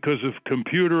drain because of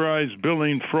computerized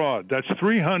billing fraud. That's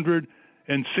 $360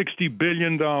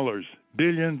 billion,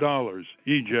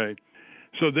 EJ.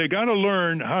 So they got to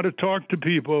learn how to talk to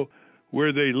people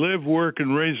where they live, work,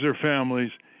 and raise their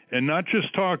families, and not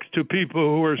just talk to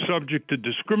people who are subject to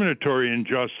discriminatory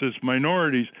injustice,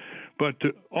 minorities, but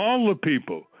to all the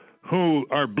people who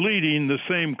are bleeding the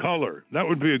same color. That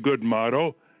would be a good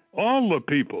motto. All the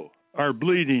people are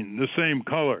bleeding the same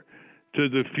color, to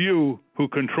the few who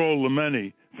control the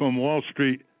many, from Wall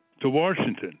Street to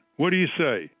Washington. What do you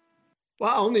say?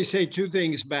 Well, I'll only say two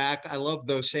things back. I love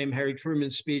those same Harry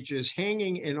Truman speeches.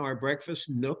 Hanging in our breakfast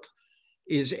nook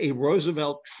is a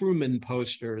Roosevelt Truman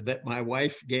poster that my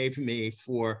wife gave me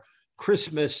for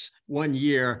Christmas one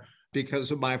year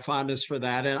because of my fondness for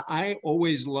that. And I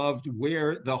always loved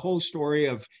where the whole story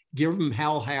of Give 'em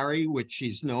Hell, Harry, which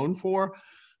she's known for.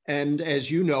 And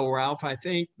as you know, Ralph, I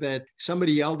think that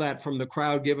somebody yelled at from the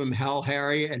crowd, "Give him hell,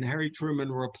 Harry." And Harry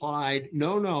Truman replied,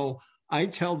 no, I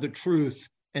tell the truth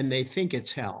and they think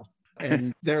it's hell.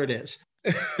 And there it is.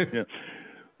 Yeah.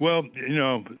 Well,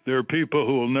 there are people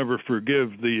who will never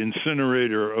forgive the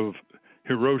incinerator of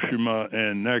Hiroshima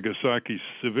and Nagasaki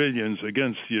civilians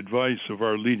against the advice of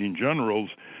our leading generals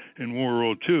in World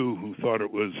War II, who thought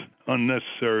it was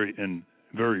unnecessary and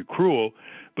very cruel.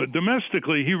 But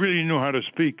domestically, he really knew how to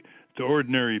speak to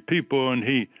ordinary people, and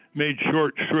he made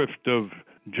short shrift of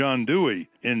John Dewey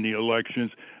in the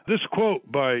elections. This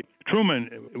quote by Truman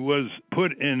was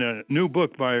put in a new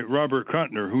book by Robert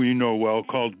Kuttner, who you know well,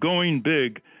 called Going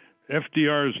Big,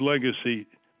 FDR's Legacy,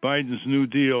 Biden's New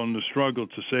Deal, and the Struggle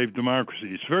to Save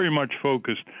Democracy. It's very much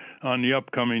focused on the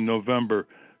upcoming November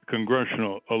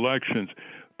congressional elections.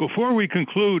 Before we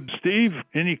conclude, Steve,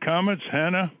 any comments?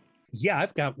 Hannah? Yeah,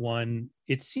 I've got one.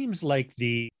 It seems like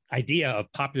the idea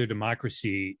of popular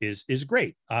democracy is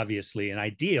great, obviously, and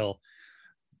ideal.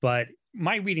 But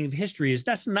my reading of history is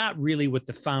that's not really what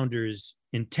the founders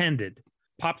intended.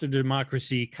 Popular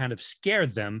democracy kind of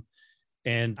scared them.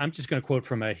 And I'm just going to quote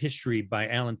from a history by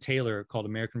Alan Taylor called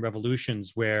American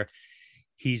Revolutions, where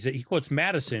he quotes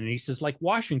Madison, and he says, like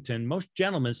Washington, most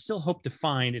gentlemen still hope to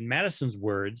find, in Madison's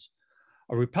words,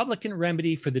 a Republican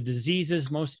remedy for the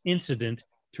diseases most incident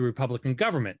to Republican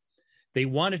government. They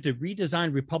wanted to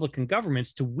redesign Republican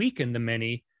governments to weaken the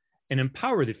many and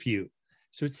empower the few.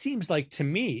 So it seems like to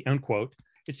me, unquote,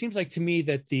 it seems like to me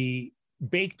that the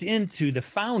baked into the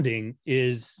founding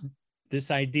is this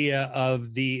idea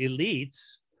of the elites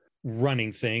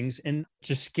running things and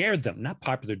just scared them, not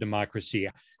popular democracy.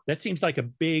 That seems like a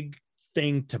big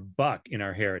thing to buck in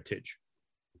our heritage.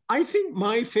 I think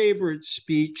my favorite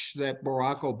speech that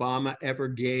Barack Obama ever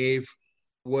gave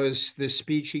was the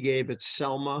speech he gave at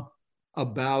Selma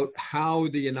about how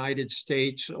the United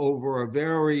States over a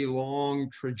very long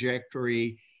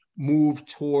trajectory moved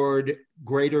toward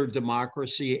greater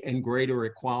democracy and greater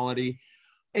equality.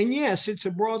 And yes, it's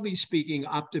a broadly speaking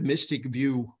optimistic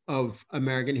view of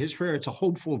American history. It's a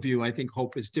hopeful view. I think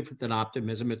hope is different than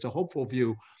optimism. It's a hopeful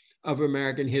view of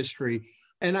American history.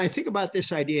 And I think about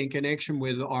this idea in connection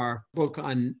with our book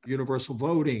on universal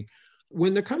voting.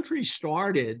 When the country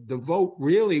started, the vote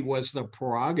really was the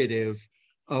prerogative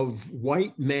of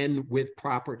white men with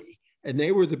property, and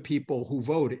they were the people who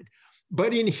voted.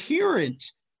 But inherent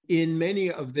in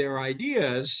many of their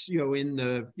ideas, in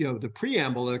the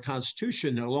preamble of the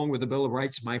Constitution, along with the Bill of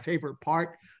Rights, my favorite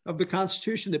part of the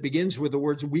Constitution that begins with the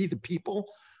words, "We the people,"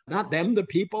 not them the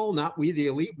people, not we the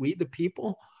elite, we the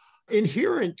people.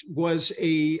 Inherent was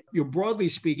a, broadly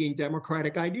speaking,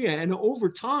 democratic idea. And over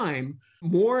time,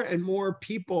 more and more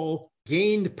people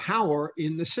gained power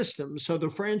in the system. So the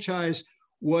franchise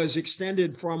was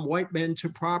extended from white men to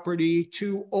property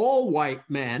to all white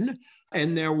men.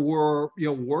 And there were,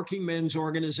 working men's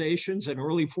organizations and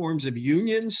early forms of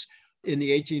unions in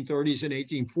the 1830s and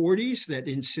 1840s that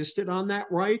insisted on that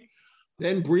right.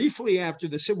 Then briefly after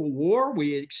the Civil War,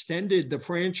 we extended the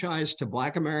franchise to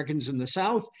Black Americans in the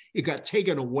South. It got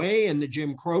taken away in the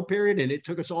Jim Crow period, and it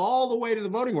took us all the way to the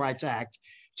Voting Rights Act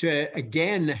to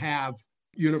again have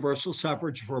universal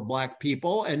suffrage for Black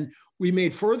people. And we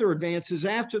made further advances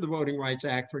after the Voting Rights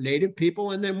Act for Native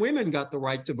people, and then women got the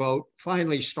right to vote,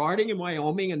 finally starting in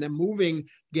Wyoming and then moving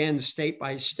again state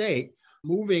by state,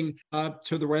 moving up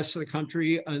to the rest of the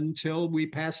country until we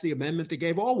passed the amendment that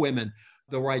gave all women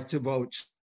the right to vote.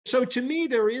 So to me,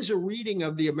 there is a reading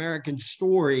of the American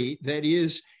story that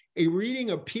is a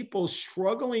reading of people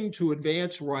struggling to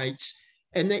advance rights,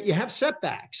 and that you have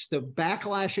setbacks. The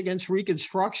backlash against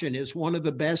Reconstruction is one of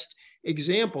the best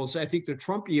examples. I think the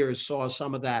Trump years saw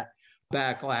some of that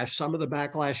backlash, some of the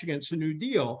backlash against the New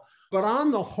Deal. But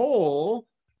on the whole,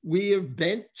 we have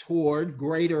bent toward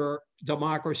greater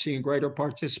democracy and greater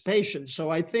participation. So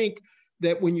I think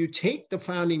that when you take the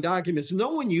founding documents,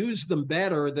 no one used them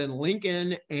better than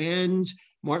Lincoln and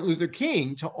Martin Luther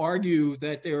King to argue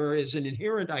that there is an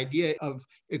inherent idea of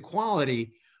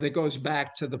equality that goes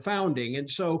back to the founding. And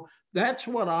so that's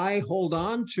what I hold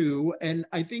on to. And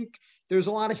I think there's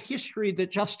a lot of history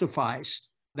that justifies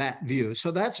that view.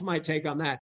 So that's my take on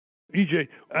that. EJ,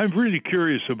 I'm really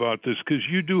curious about this because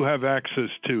you do have access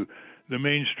to the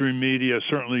mainstream media,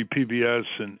 certainly PBS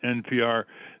and NPR.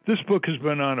 This book has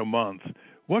been on a month.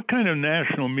 What kind of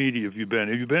national media have you been?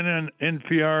 Have you been on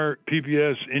NPR,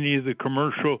 PBS, any of the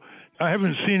commercial? I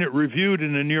haven't seen it reviewed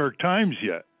in the New York Times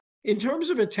yet. In terms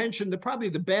of attention, probably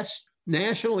the best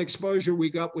national exposure we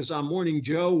got was on Morning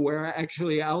Joe, where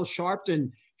actually Al Sharpton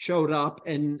showed up.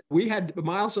 And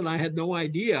Miles and I had no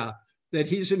idea that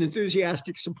he's an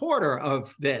enthusiastic supporter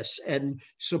of this and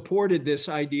supported this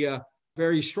idea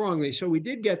very strongly. So we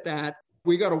did get that.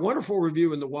 We got a wonderful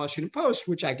review in the Washington Post,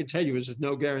 which I can tell you is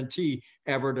no guarantee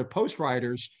ever to Post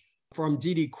writers, from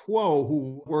Didi Kuo,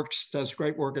 who does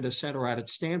great work at a center out at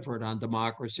Stanford on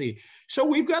democracy. So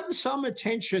we've gotten some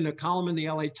attention, a column in the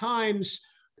LA Times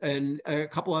and a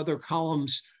couple other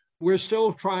columns. We're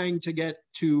still trying to get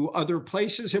to other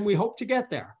places, and we hope to get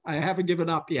there. I haven't given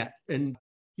up yet. And,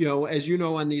 as you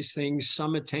know, on these things,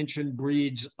 some attention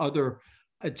breeds other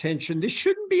attention. This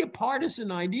shouldn't be a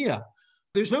partisan idea.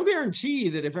 There's no guarantee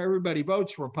that if everybody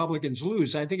votes, Republicans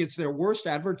lose. I think it's their worst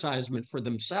advertisement for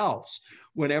themselves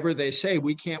whenever they say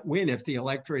we can't win if the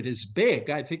electorate is big.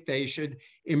 I think they should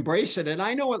embrace it. And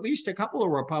I know at least a couple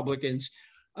of Republicans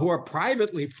who are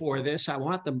privately for this. I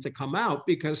want them to come out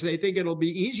because they think it'll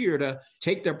be easier to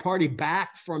take their party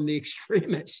back from the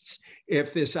extremists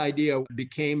if this idea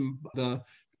became the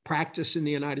practice in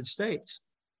the United States.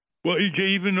 Well, EJ,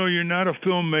 even though you're not a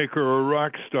filmmaker or a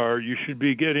rock star, you should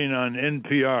be getting on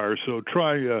NPR. So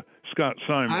try Scott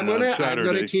Simon I'm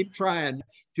gonna keep trying.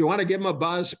 If you want to give him a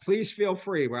buzz, please feel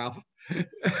free, Ralph.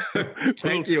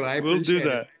 Thank you. I appreciate We'll do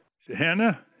that. it.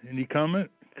 Hannah, any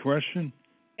comment, question?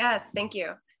 Yes, thank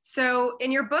you. So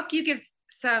in your book, you give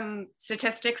some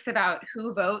statistics about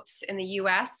who votes in the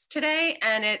US today,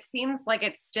 and it seems like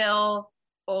it's still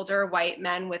older white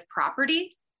men with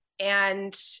property.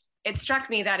 And it struck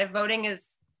me that if voting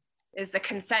is the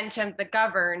consent of the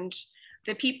governed,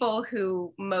 the people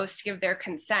who most give their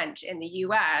consent in the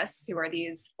US, who are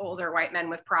these older white men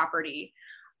with property,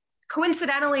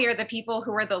 coincidentally are the people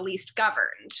who are the least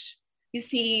governed. You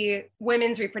see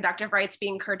women's reproductive rights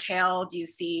being curtailed. You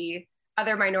see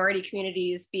other minority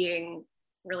communities being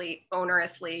really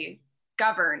onerously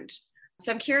governed.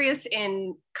 So I'm curious,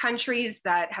 in countries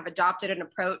that have adopted an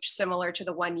approach similar to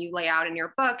the one you lay out in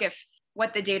your book, if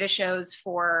what the data shows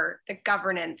for the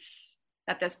governance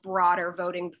that this broader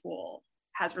voting pool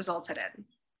has resulted in.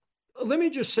 Let me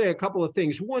just say a couple of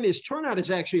things. One is turnout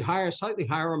is actually slightly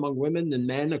higher among women than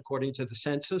men, according to the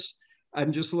census.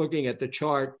 I'm just looking at the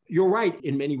chart. You're right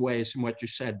in many ways in what you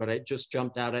said, but it just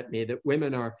jumped out at me that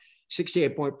women are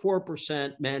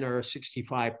 68.4%, men are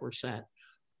 65%.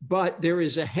 But there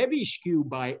is a heavy skew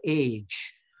by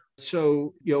age.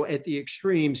 So, at the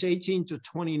extremes, 18 to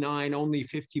 29, only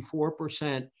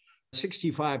 54%,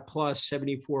 65 plus,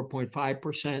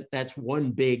 74.5%. That's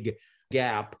one big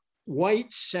gap.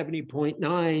 Whites,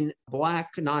 70.9, Black,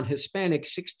 non-Hispanic,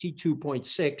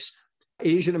 62.6,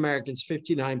 Asian Americans,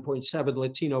 59.7,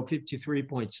 Latino,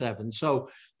 53.7. So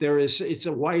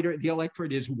the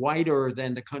electorate is wider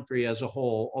than the country as a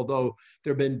whole, although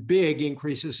there have been big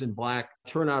increases in Black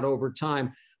turnout over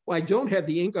time. Well, I don't have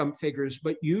the income figures,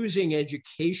 but using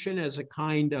education as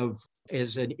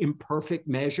an imperfect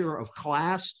measure of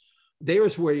class,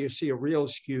 there's where you see a real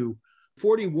skew.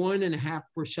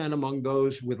 41.5% among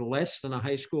those with less than a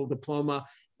high school diploma,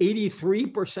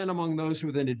 83% among those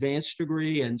with an advanced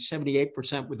degree, and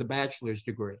 78% with a bachelor's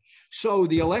degree. So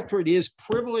the electorate is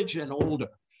privileged and older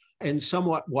and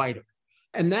somewhat whiter.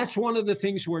 And that's one of the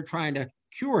things we're trying to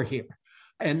cure here.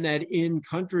 And that in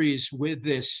countries with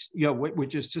this,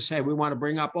 which is to say, we want to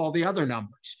bring up all the other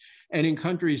numbers. And in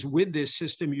countries with this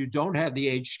system, you don't have the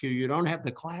age skew, you don't have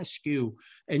the class skew,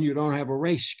 and you don't have a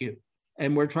race skew.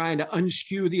 And we're trying to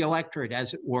unskew the electorate,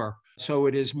 as it were, so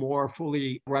it is more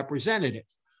fully representative.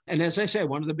 And as I say,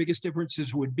 one of the biggest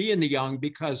differences would be in the young,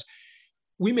 because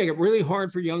we make it really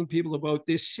hard for young people to vote.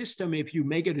 This system, if you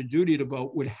make it a duty to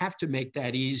vote, would have to make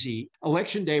that easy.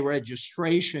 Election day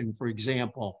registration, for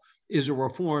example, is a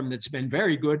reform that's been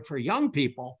very good for young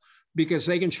people because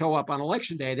they can show up on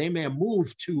election day. They may have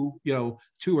moved to, 2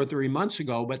 or 3 months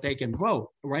ago, but they can vote.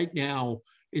 Right now,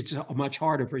 it's much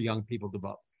harder for young people to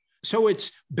vote. So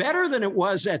it's better than it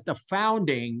was at the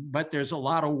founding, but there's a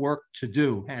lot of work to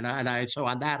do. So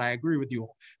on that, I agree with you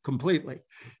completely.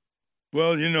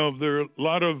 Well, there are a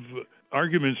lot of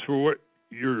arguments for what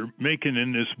you're making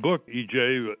in this book,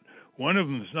 EJ, but one of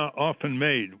them is not often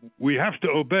made. We have to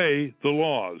obey the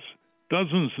laws,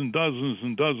 dozens and dozens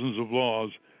and dozens of laws,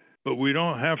 but we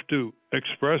don't have to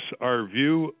express our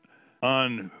view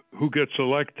on who gets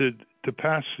elected to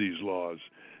pass these laws.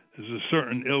 There's a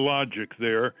certain illogic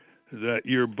there that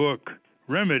your book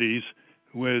remedies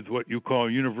with what you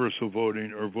call universal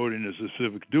voting or voting as a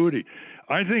civic duty.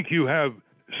 I think you have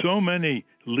so many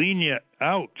lenient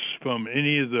outs from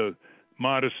any of the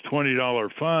modest $20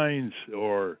 fines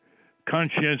or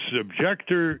conscientious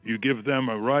objector. You give them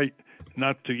a right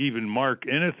not to even mark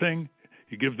anything.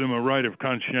 You give them a right of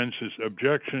conscientious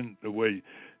objection, the way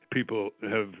people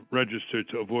have registered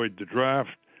to avoid the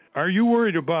draft. Are you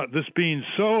worried about this being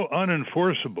so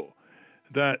unenforceable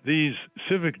that these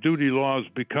civic duty laws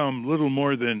become little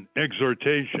more than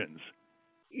exhortations?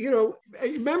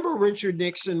 Remember Richard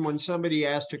Nixon, when somebody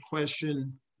asked a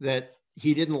question that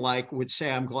he didn't like, would say,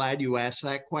 "I'm glad you asked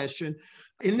that question."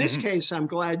 In this case, I'm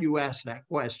glad you asked that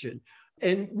question.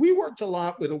 And we worked a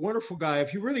lot with a wonderful guy.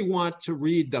 If you really want to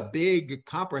read the big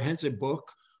comprehensive book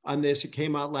on this, it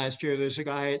came out last year. There's a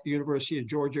guy at the University of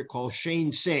Georgia called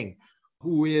Shane Singh,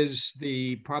 who is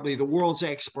probably the world's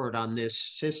expert on this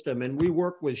system. And we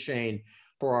worked with Shane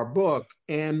for our book.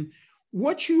 And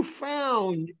what you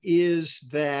found is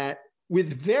that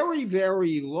with very,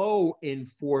 very low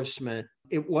enforcement,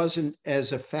 it wasn't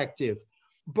as effective.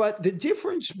 But the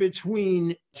difference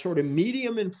between sort of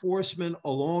medium enforcement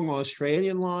along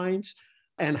Australian lines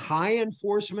and high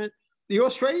enforcement, the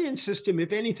Australian system,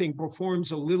 if anything,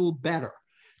 performs a little better.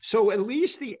 So at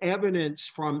least the evidence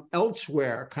from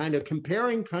elsewhere, kind of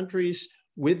comparing countries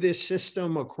with this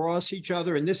system across each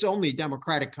other, and this is only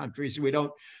democratic countries. We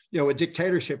don't, a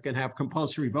dictatorship can have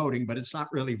compulsory voting, but it's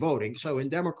not really voting. So in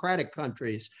democratic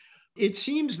countries, it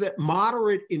seems that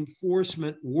moderate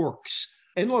enforcement works.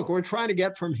 And look, we're trying to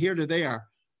get from here to there.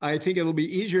 I think it'll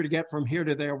be easier to get from here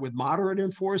to there with moderate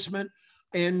enforcement,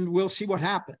 and we'll see what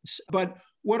happens. But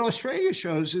what Australia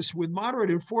shows is with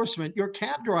moderate enforcement, your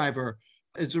cab driver,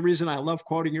 it's the reason I love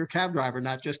quoting your cab driver,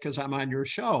 not just because I'm on your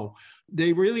show.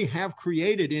 They really have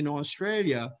created in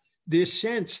Australia this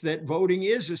sense that voting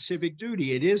is a civic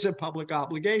duty. It is a public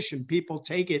obligation. People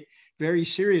take it very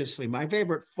seriously. My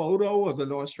favorite photo of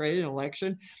an Australian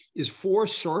election is 4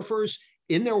 surfers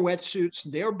in their wetsuits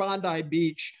near Bondi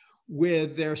Beach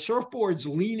with their surfboards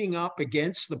leaning up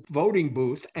against the voting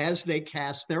booth as they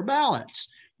cast their ballots.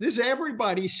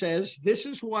 Everybody says, this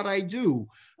is what I do.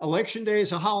 Election day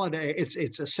is a holiday.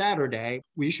 It's a Saturday.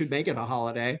 We should make it a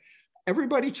holiday.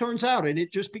 Everybody turns out and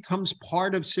it just becomes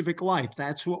part of civic life.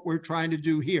 That's what we're trying to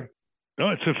do here. No,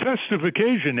 it's a festive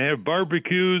occasion. They have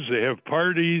barbecues, they have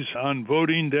parties on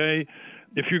voting day.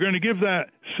 If you're going to give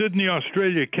that Sydney,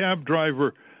 Australia cab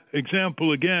driver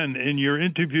example again in your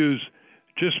interviews,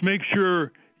 just make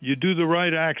sure you do the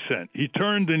right accent. He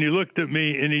turned and he looked at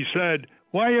me and he said,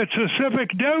 "Why, it's a civic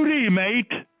duty,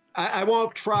 mate." I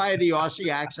won't try the Aussie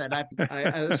accent.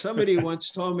 Somebody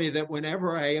once told me that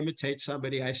whenever I imitate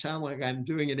somebody, I sound like I'm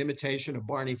doing an imitation of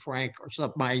Barney Frank or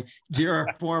something, my dear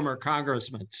former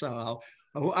congressman. So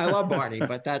I love Barney,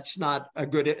 but that's not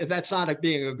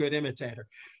being a good imitator.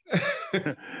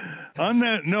 On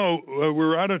that note,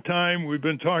 we're out of time. We've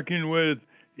been talking with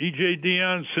E.J.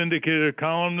 Dionne, syndicated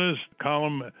columnist,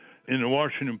 column in the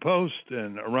Washington Post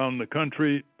and around the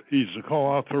country. He's a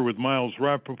co-author with Miles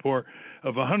Rappaport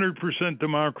of 100%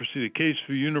 Democracy, the Case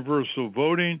for Universal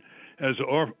Voting, as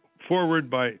forward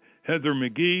by Heather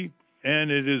McGhee,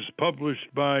 and it is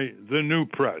published by The New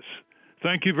Press.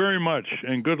 Thank you very much,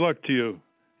 and good luck to you,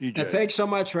 E.J. Thanks so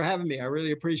much for having me. I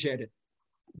really appreciate it.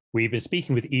 We've been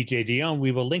speaking with E.J. Dionne.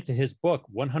 We will link to his book,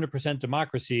 100%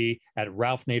 Democracy, at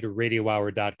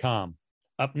ralphnaderradiohour.com.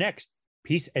 Up next,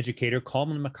 peace educator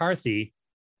Colman McCarthy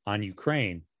on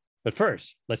Ukraine. But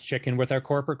first, let's check in with our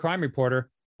corporate crime reporter,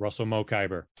 Russell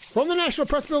Mokhiber. From the National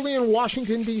Press Building in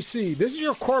Washington, D.C., this is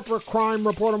your Corporate Crime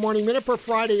Reporter Morning Minute for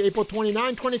Friday, April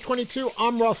 29, 2022.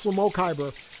 I'm Russell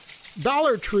Mokhiber.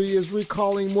 Dollar Tree is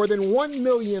recalling more than 1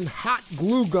 million hot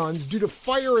glue guns due to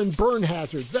fire and burn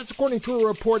hazards. That's according to a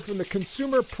report from the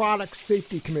Consumer Product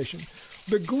Safety Commission.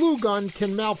 The glue gun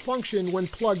can malfunction when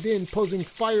plugged in, posing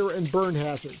fire and burn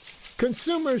hazards.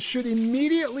 Consumers should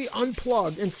immediately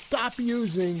unplug and stop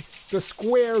using the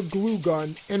square glue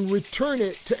gun and return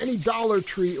it to any Dollar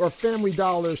Tree or Family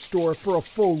Dollar store for a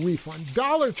full refund.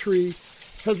 Dollar Tree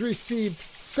has received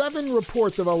 7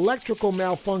 reports of electrical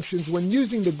malfunctions when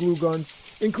using the glue guns,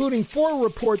 including 4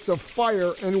 reports of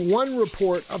fire and 1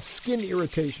 report of skin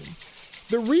irritation.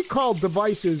 The recalled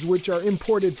devices, which are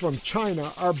imported from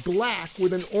China, are black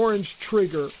with an orange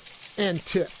trigger and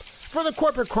tip. For the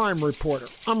Corporate Crime Reporter,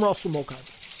 I'm Russell Mulcahy.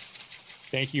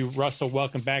 Thank you, Russell.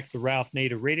 Welcome back to the Ralph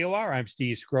Nader Radio Hour. I'm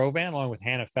Steve Scrovan, along with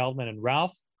Hannah Feldman and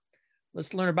Ralph.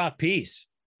 Let's learn about peace.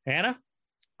 Hannah?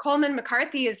 Colman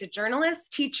McCarthy is a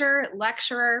journalist, teacher,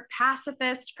 lecturer,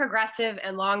 pacifist, progressive,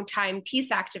 and longtime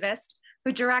peace activist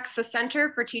who directs the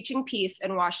Center for Teaching Peace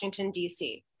in Washington,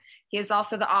 D.C. He is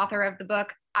also the author of the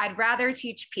book, I'd Rather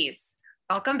Teach Peace.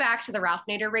 Welcome back to the Ralph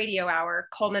Nader Radio Hour,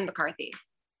 Colman McCarthy.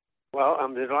 Well,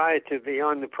 I'm delighted to be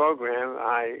on the program.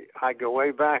 I go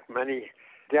way back many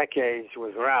decades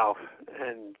with Ralph,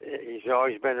 and he's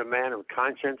always been a man of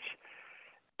conscience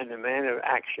and a man of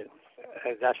action.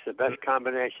 That's the best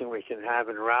combination we can have,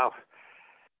 and Ralph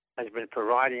has been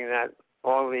providing that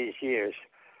all these years.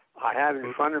 I have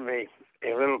in front of me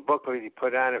a little booklet he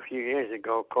put out a few years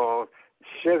ago called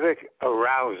Civic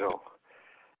Arousal,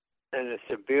 and it's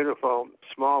a beautiful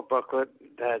small booklet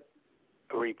that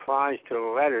replies to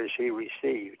the letters he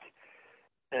received,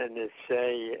 and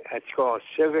it's called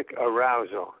Civic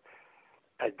Arousal,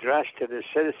 addressed to the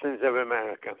citizens of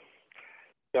America.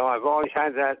 So I've always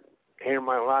had that here in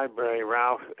my library,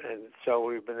 Ralph, and so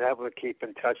we've been able to keep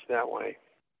in touch that way.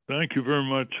 Thank you very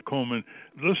much, Colman.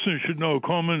 Listeners should know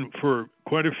Colman for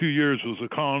quite a few years was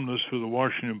a columnist for the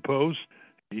Washington Post.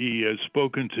 He has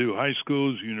spoken to high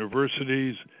schools,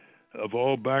 universities of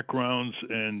all backgrounds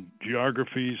and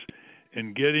geographies,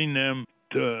 and getting them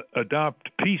to adopt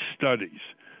peace studies.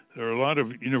 There are a lot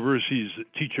of universities that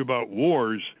teach about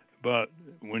wars, but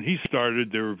when he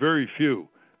started, there were very few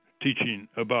teaching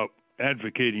about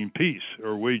advocating peace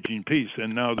or waging peace,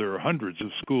 and now there are hundreds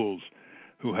of schools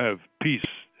who have peace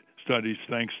studies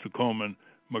thanks to Colman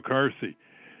McCarthy.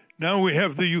 Now we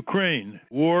have the Ukraine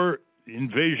war,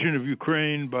 invasion of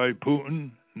Ukraine by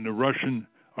Putin and the Russian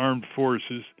armed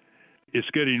forces. It's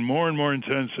getting more and more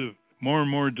intensive, more and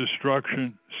more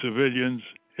destruction, civilians,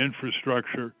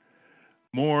 infrastructure,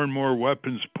 more and more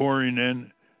weapons pouring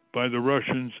in by the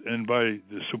Russians and by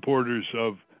the supporters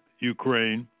of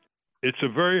Ukraine. It's a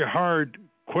very hard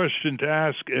question to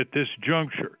ask at this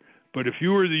juncture. But if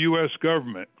you were the U.S.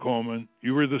 government, Colman,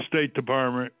 you were the State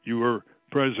Department, you were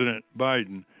President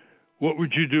Biden, what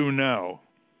would you do now?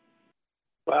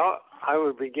 Well, I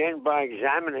would begin by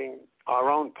examining our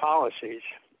own policies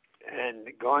and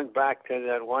going back to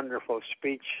that wonderful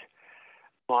speech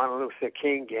Martin Luther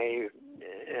King gave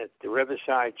at the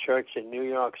Riverside Church in New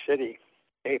York City,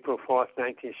 April 4th,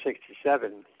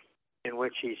 1967, in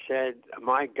which he said,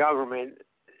 "My government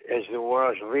is the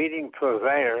world's leading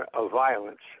purveyor of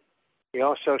violence." He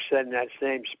also said in that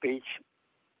same speech,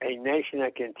 "A nation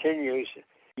that continues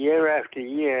year after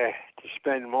year to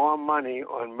spend more money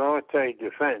on military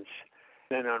defense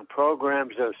than on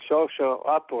programs of social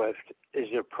uplift is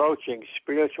approaching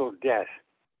spiritual death."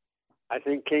 I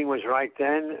think King was right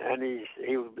then, and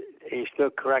he's still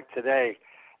correct today.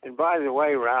 And by the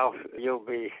way, Ralph, you'll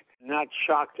be not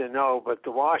shocked to know, but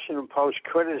the Washington Post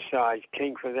criticized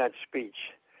King for that speech.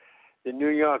 The New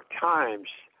York Times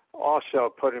also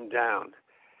put him down.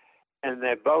 And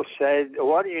they both said,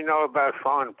 "What do you know about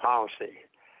foreign policy?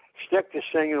 Stick to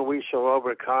singing 'We Shall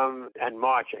Overcome' and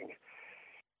marching.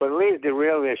 But leave the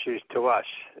real issues to us,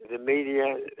 the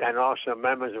media, and also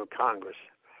members of Congress."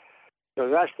 So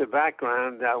that's the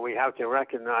background that we have to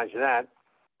recognize that.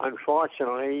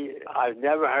 Unfortunately, I've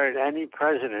never heard any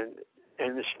president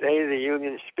in the State of the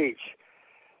Union speech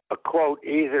quote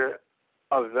either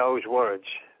of those words.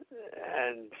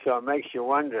 And so it makes you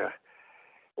wonder,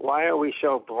 why are we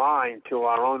so blind to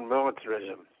our own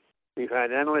militarism? We've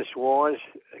had endless wars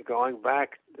going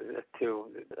back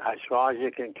to as far as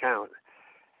you can count.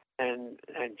 And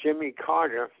Jimmy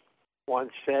Carter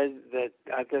once said that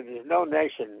there's no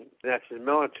nation that's as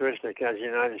militaristic as the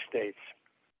United States.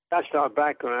 That's our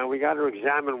background. We got to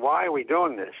examine why are we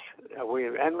doing this. We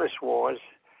have endless wars,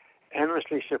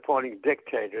 endlessly supporting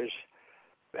dictators,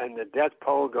 and the death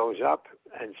toll goes up,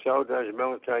 and so does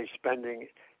military spending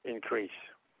increase.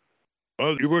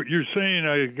 Well, what you're saying,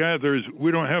 I gather, is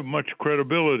we don't have much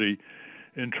credibility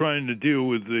in trying to deal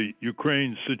with the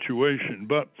Ukraine situation.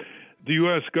 But the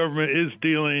U.S. government is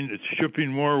dealing, it's shipping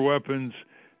more weapons,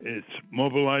 it's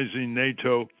mobilizing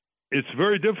NATO. It's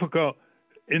very difficult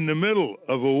in the middle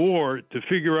of a war to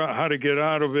figure out how to get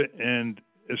out of it and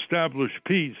establish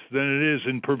peace than it is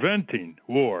in preventing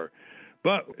war.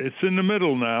 But it's in the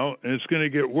middle now, and it's going to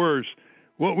get worse.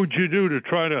 What would you do to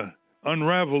try to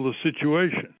unravel the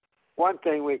situation? One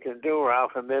thing we can do,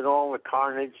 Ralph, amid all the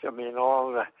carnage,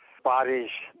 all the bodies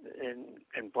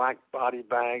in black body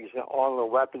bags, all the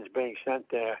weapons being sent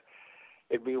there,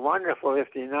 it'd be wonderful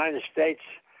if the United States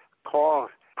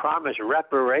promised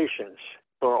reparations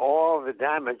for all the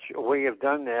damage we have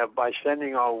done there by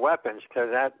sending our weapons to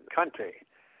that country.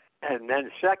 And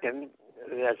then second,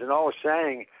 there's an old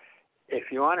saying,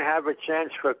 if you want to have a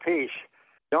chance for peace,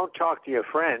 don't talk to your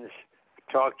friends,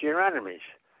 talk to your enemies.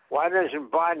 Why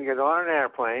doesn't Biden get on an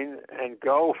airplane and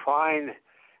go find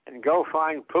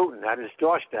Putin at his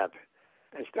doorstep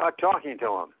and start talking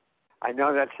to him? I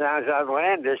know that sounds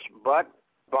outlandish, but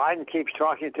Biden keeps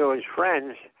talking to his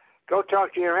friends. Go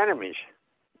talk to your enemies.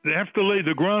 They have to lay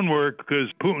the groundwork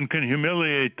because Putin can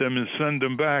humiliate them and send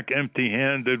them back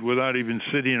empty-handed without even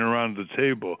sitting around the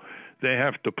table. They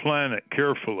have to plan it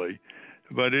carefully.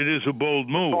 But it is a bold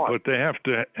move, but they have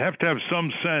to have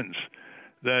some sense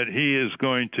that he is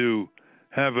going to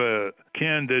have a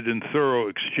candid and thorough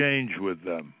exchange with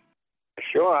them.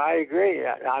 Sure, I agree.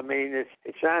 It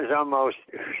sounds almost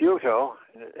futile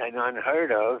and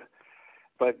unheard of,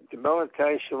 but the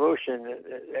military solution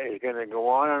is going to go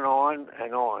on and on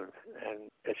and on. And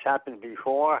it's happened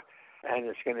before, and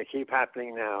it's going to keep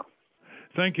happening now.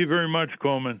 Thank you very much,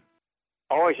 Colman.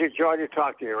 Always a joy to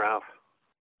talk to you, Ralph.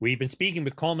 We've been speaking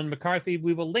with Colman McCarthy.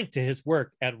 We will link to his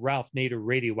work at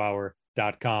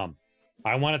ralphnaderradiohour.com.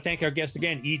 I want to thank our guests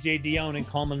again, E.J. Dionne and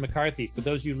Colman McCarthy. For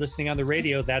those of you listening on the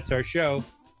radio, that's our show.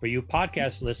 For you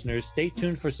podcast listeners, stay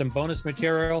tuned for some bonus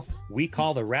material we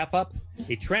call the wrap-up.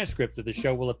 A transcript of the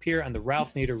show will appear on the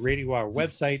Ralph Nader Radio Hour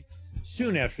website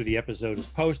soon after the episode is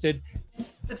posted.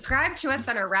 Subscribe to us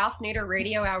on our Ralph Nader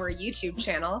Radio Hour YouTube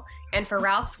channel. And for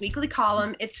Ralph's weekly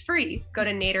column, it's free. Go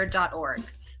to nader.org.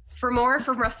 For more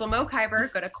from Russell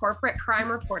Mokhiber, go to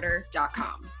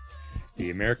corporatecrimereporter.com. The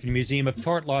American Museum of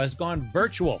Tort Law has gone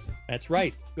virtual. That's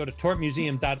right. Go to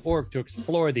tortmuseum.org to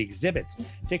explore the exhibits,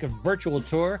 take a virtual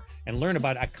tour, and learn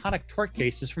about iconic tort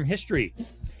cases from history.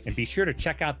 And be sure to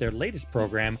check out their latest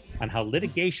program on how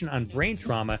litigation on brain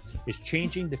trauma is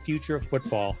changing the future of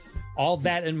football. All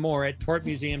that and more at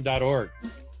tortmuseum.org.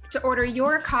 To order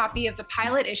your copy of the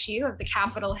pilot issue of the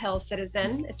Capitol Hill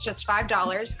Citizen, it's just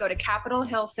 $5. Go to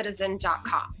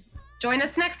capitolhillcitizen.com. Join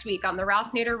us next week on the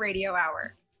Ralph Nader Radio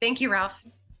Hour. Thank you, Ralph.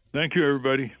 Thank you,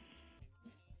 everybody.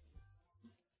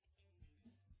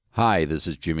 Hi, this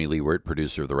is Jimmy Leewert,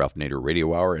 producer of the Ralph Nader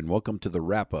Radio Hour, and welcome to the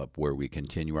wrap-up, where we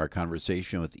continue our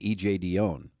conversation with E.J.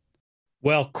 Dionne.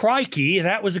 Well, crikey,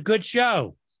 that was a good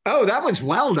show. Oh, that was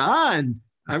well done.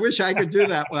 I wish I could do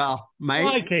that well, mate.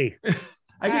 Crikey.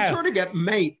 I could sort of get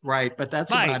mate right, but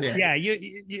that's Mike, about it. Yeah,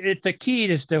 the key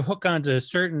is to hook onto a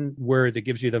certain word that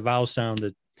gives you the vowel sound.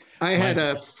 That I had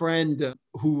a friend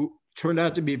who turned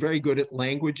out to be very good at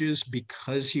languages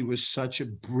because he was such a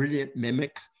brilliant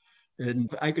mimic.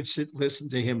 And I could listen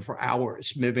to him for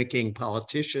hours, mimicking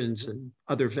politicians and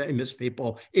other famous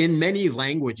people in many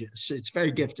languages. It's a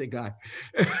very gifted guy.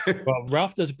 Well,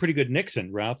 Ralph does a pretty good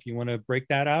Nixon. Ralph, you want to break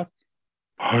that out?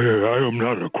 I am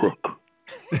not a crook.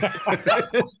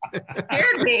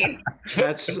 Scared me.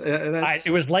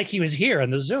 It was like he was here on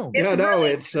the Zoom.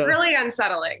 It's really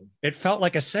unsettling. It felt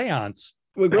like a seance.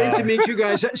 Well, great to meet you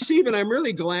guys. Stephen, I'm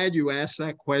really glad you asked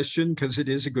that question because it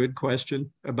is a good question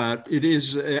I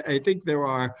think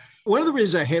one of the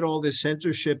reasons I hate all this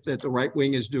censorship that the right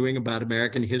wing is doing about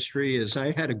American history is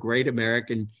I had a great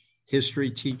American history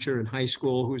teacher in high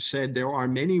school who said there are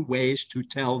many ways to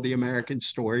tell the American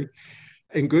story.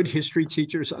 And good history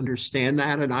teachers understand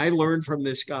that. And I learned from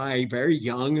this guy very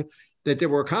young that there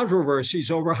were controversies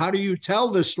over how do you tell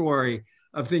the story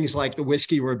of things like the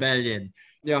Whiskey Rebellion?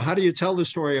 How do you tell the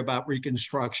story about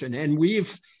Reconstruction? And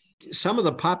some of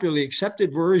the popularly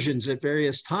accepted versions at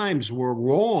various times were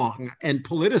wrong and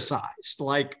politicized.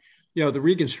 Like, the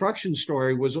Reconstruction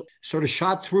story was sort of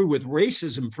shot through with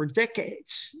racism for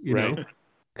decades, you know?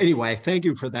 Anyway, thank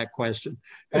you for that question.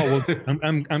 Oh, well,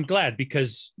 I'm glad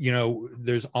because,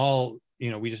 there's all,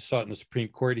 we just saw it in the Supreme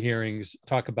Court hearings,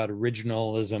 talk about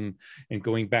originalism and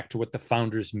going back to what the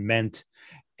founders meant.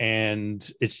 And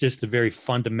it's just a very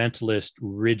fundamentalist,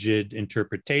 rigid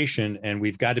interpretation. And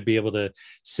we've got to be able to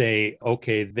say,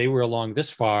 okay, they were along this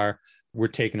far, we're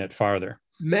taking it farther.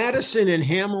 Madison and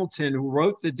Hamilton, who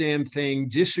wrote the damn thing,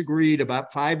 disagreed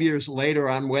about 5 years later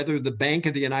on whether the Bank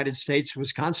of the United States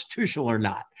was constitutional or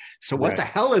not. So what the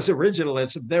hell is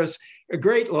originalism? There's a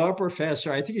great law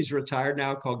professor, I think he's retired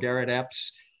now, called Garrett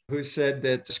Epps, who said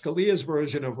that Scalia's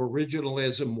version of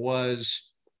originalism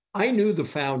was, I knew the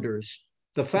founders.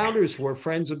 The founders were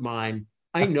friends of mine.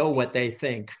 I know what they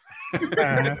think.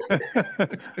 Not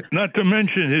to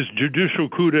mention his judicial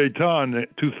coup d'etat in the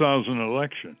 2000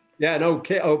 election. Yeah, no,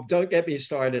 don't get me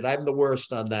started. I'm the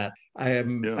worst on that.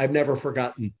 I've never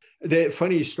forgotten. The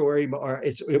funny story,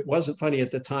 it wasn't funny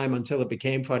at the time until it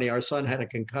became funny. Our son had a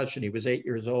concussion. He was 8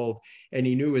 years old, and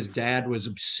he knew his dad was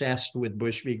obsessed with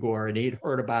Bush v. Gore, and he'd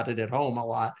heard about it at home a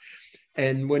lot.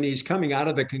 And when he's coming out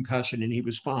of the concussion and he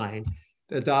was fine,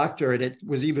 the doctor, and it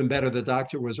was even better, the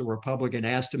doctor was a Republican,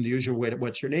 asked him the usual way,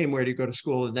 what's your name? Where do you go to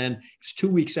school? And then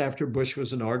 2 weeks after Bush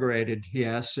was inaugurated, he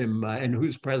asked him, and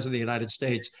who's president of the United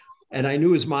States? And I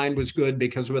knew his mind was good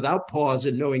because without pause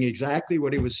and knowing exactly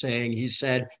what he was saying, he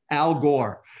said, Al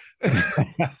Gore.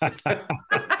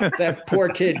 That poor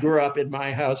kid grew up in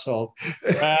my household.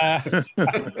 He was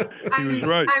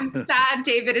right. I'm sad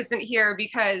David isn't here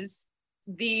because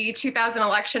the 2000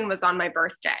 election was on my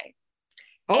birthday.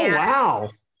 Oh, wow.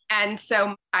 And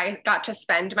so I got to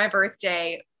spend my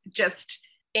birthday just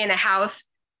in a house.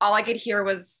 All I could hear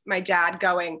was my dad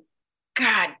going,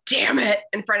 God damn it,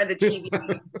 in front of the TV,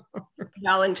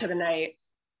 well into the night.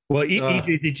 Well,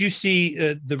 EJ, did you see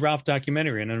the Ralph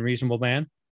documentary, An Unreasonable Man?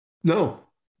 No.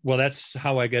 Well, that's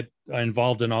how I get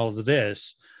involved in all of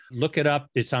this. Look it up.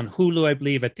 It's on Hulu, I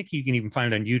believe. I think you can even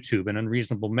find it on YouTube, An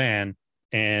Unreasonable Man.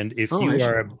 And if you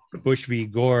are a Bush v.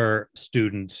 Gore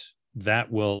student, I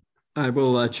will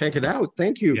check it out.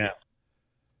 Thank you. Yeah.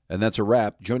 And that's a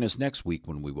wrap. Join us next week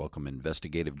when we welcome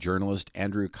investigative journalist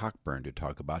Andrew Cockburn to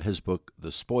talk about his book,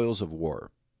 The Spoils of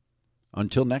War.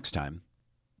 Until next time.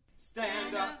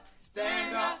 Stand up,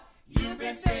 you've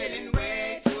been sitting way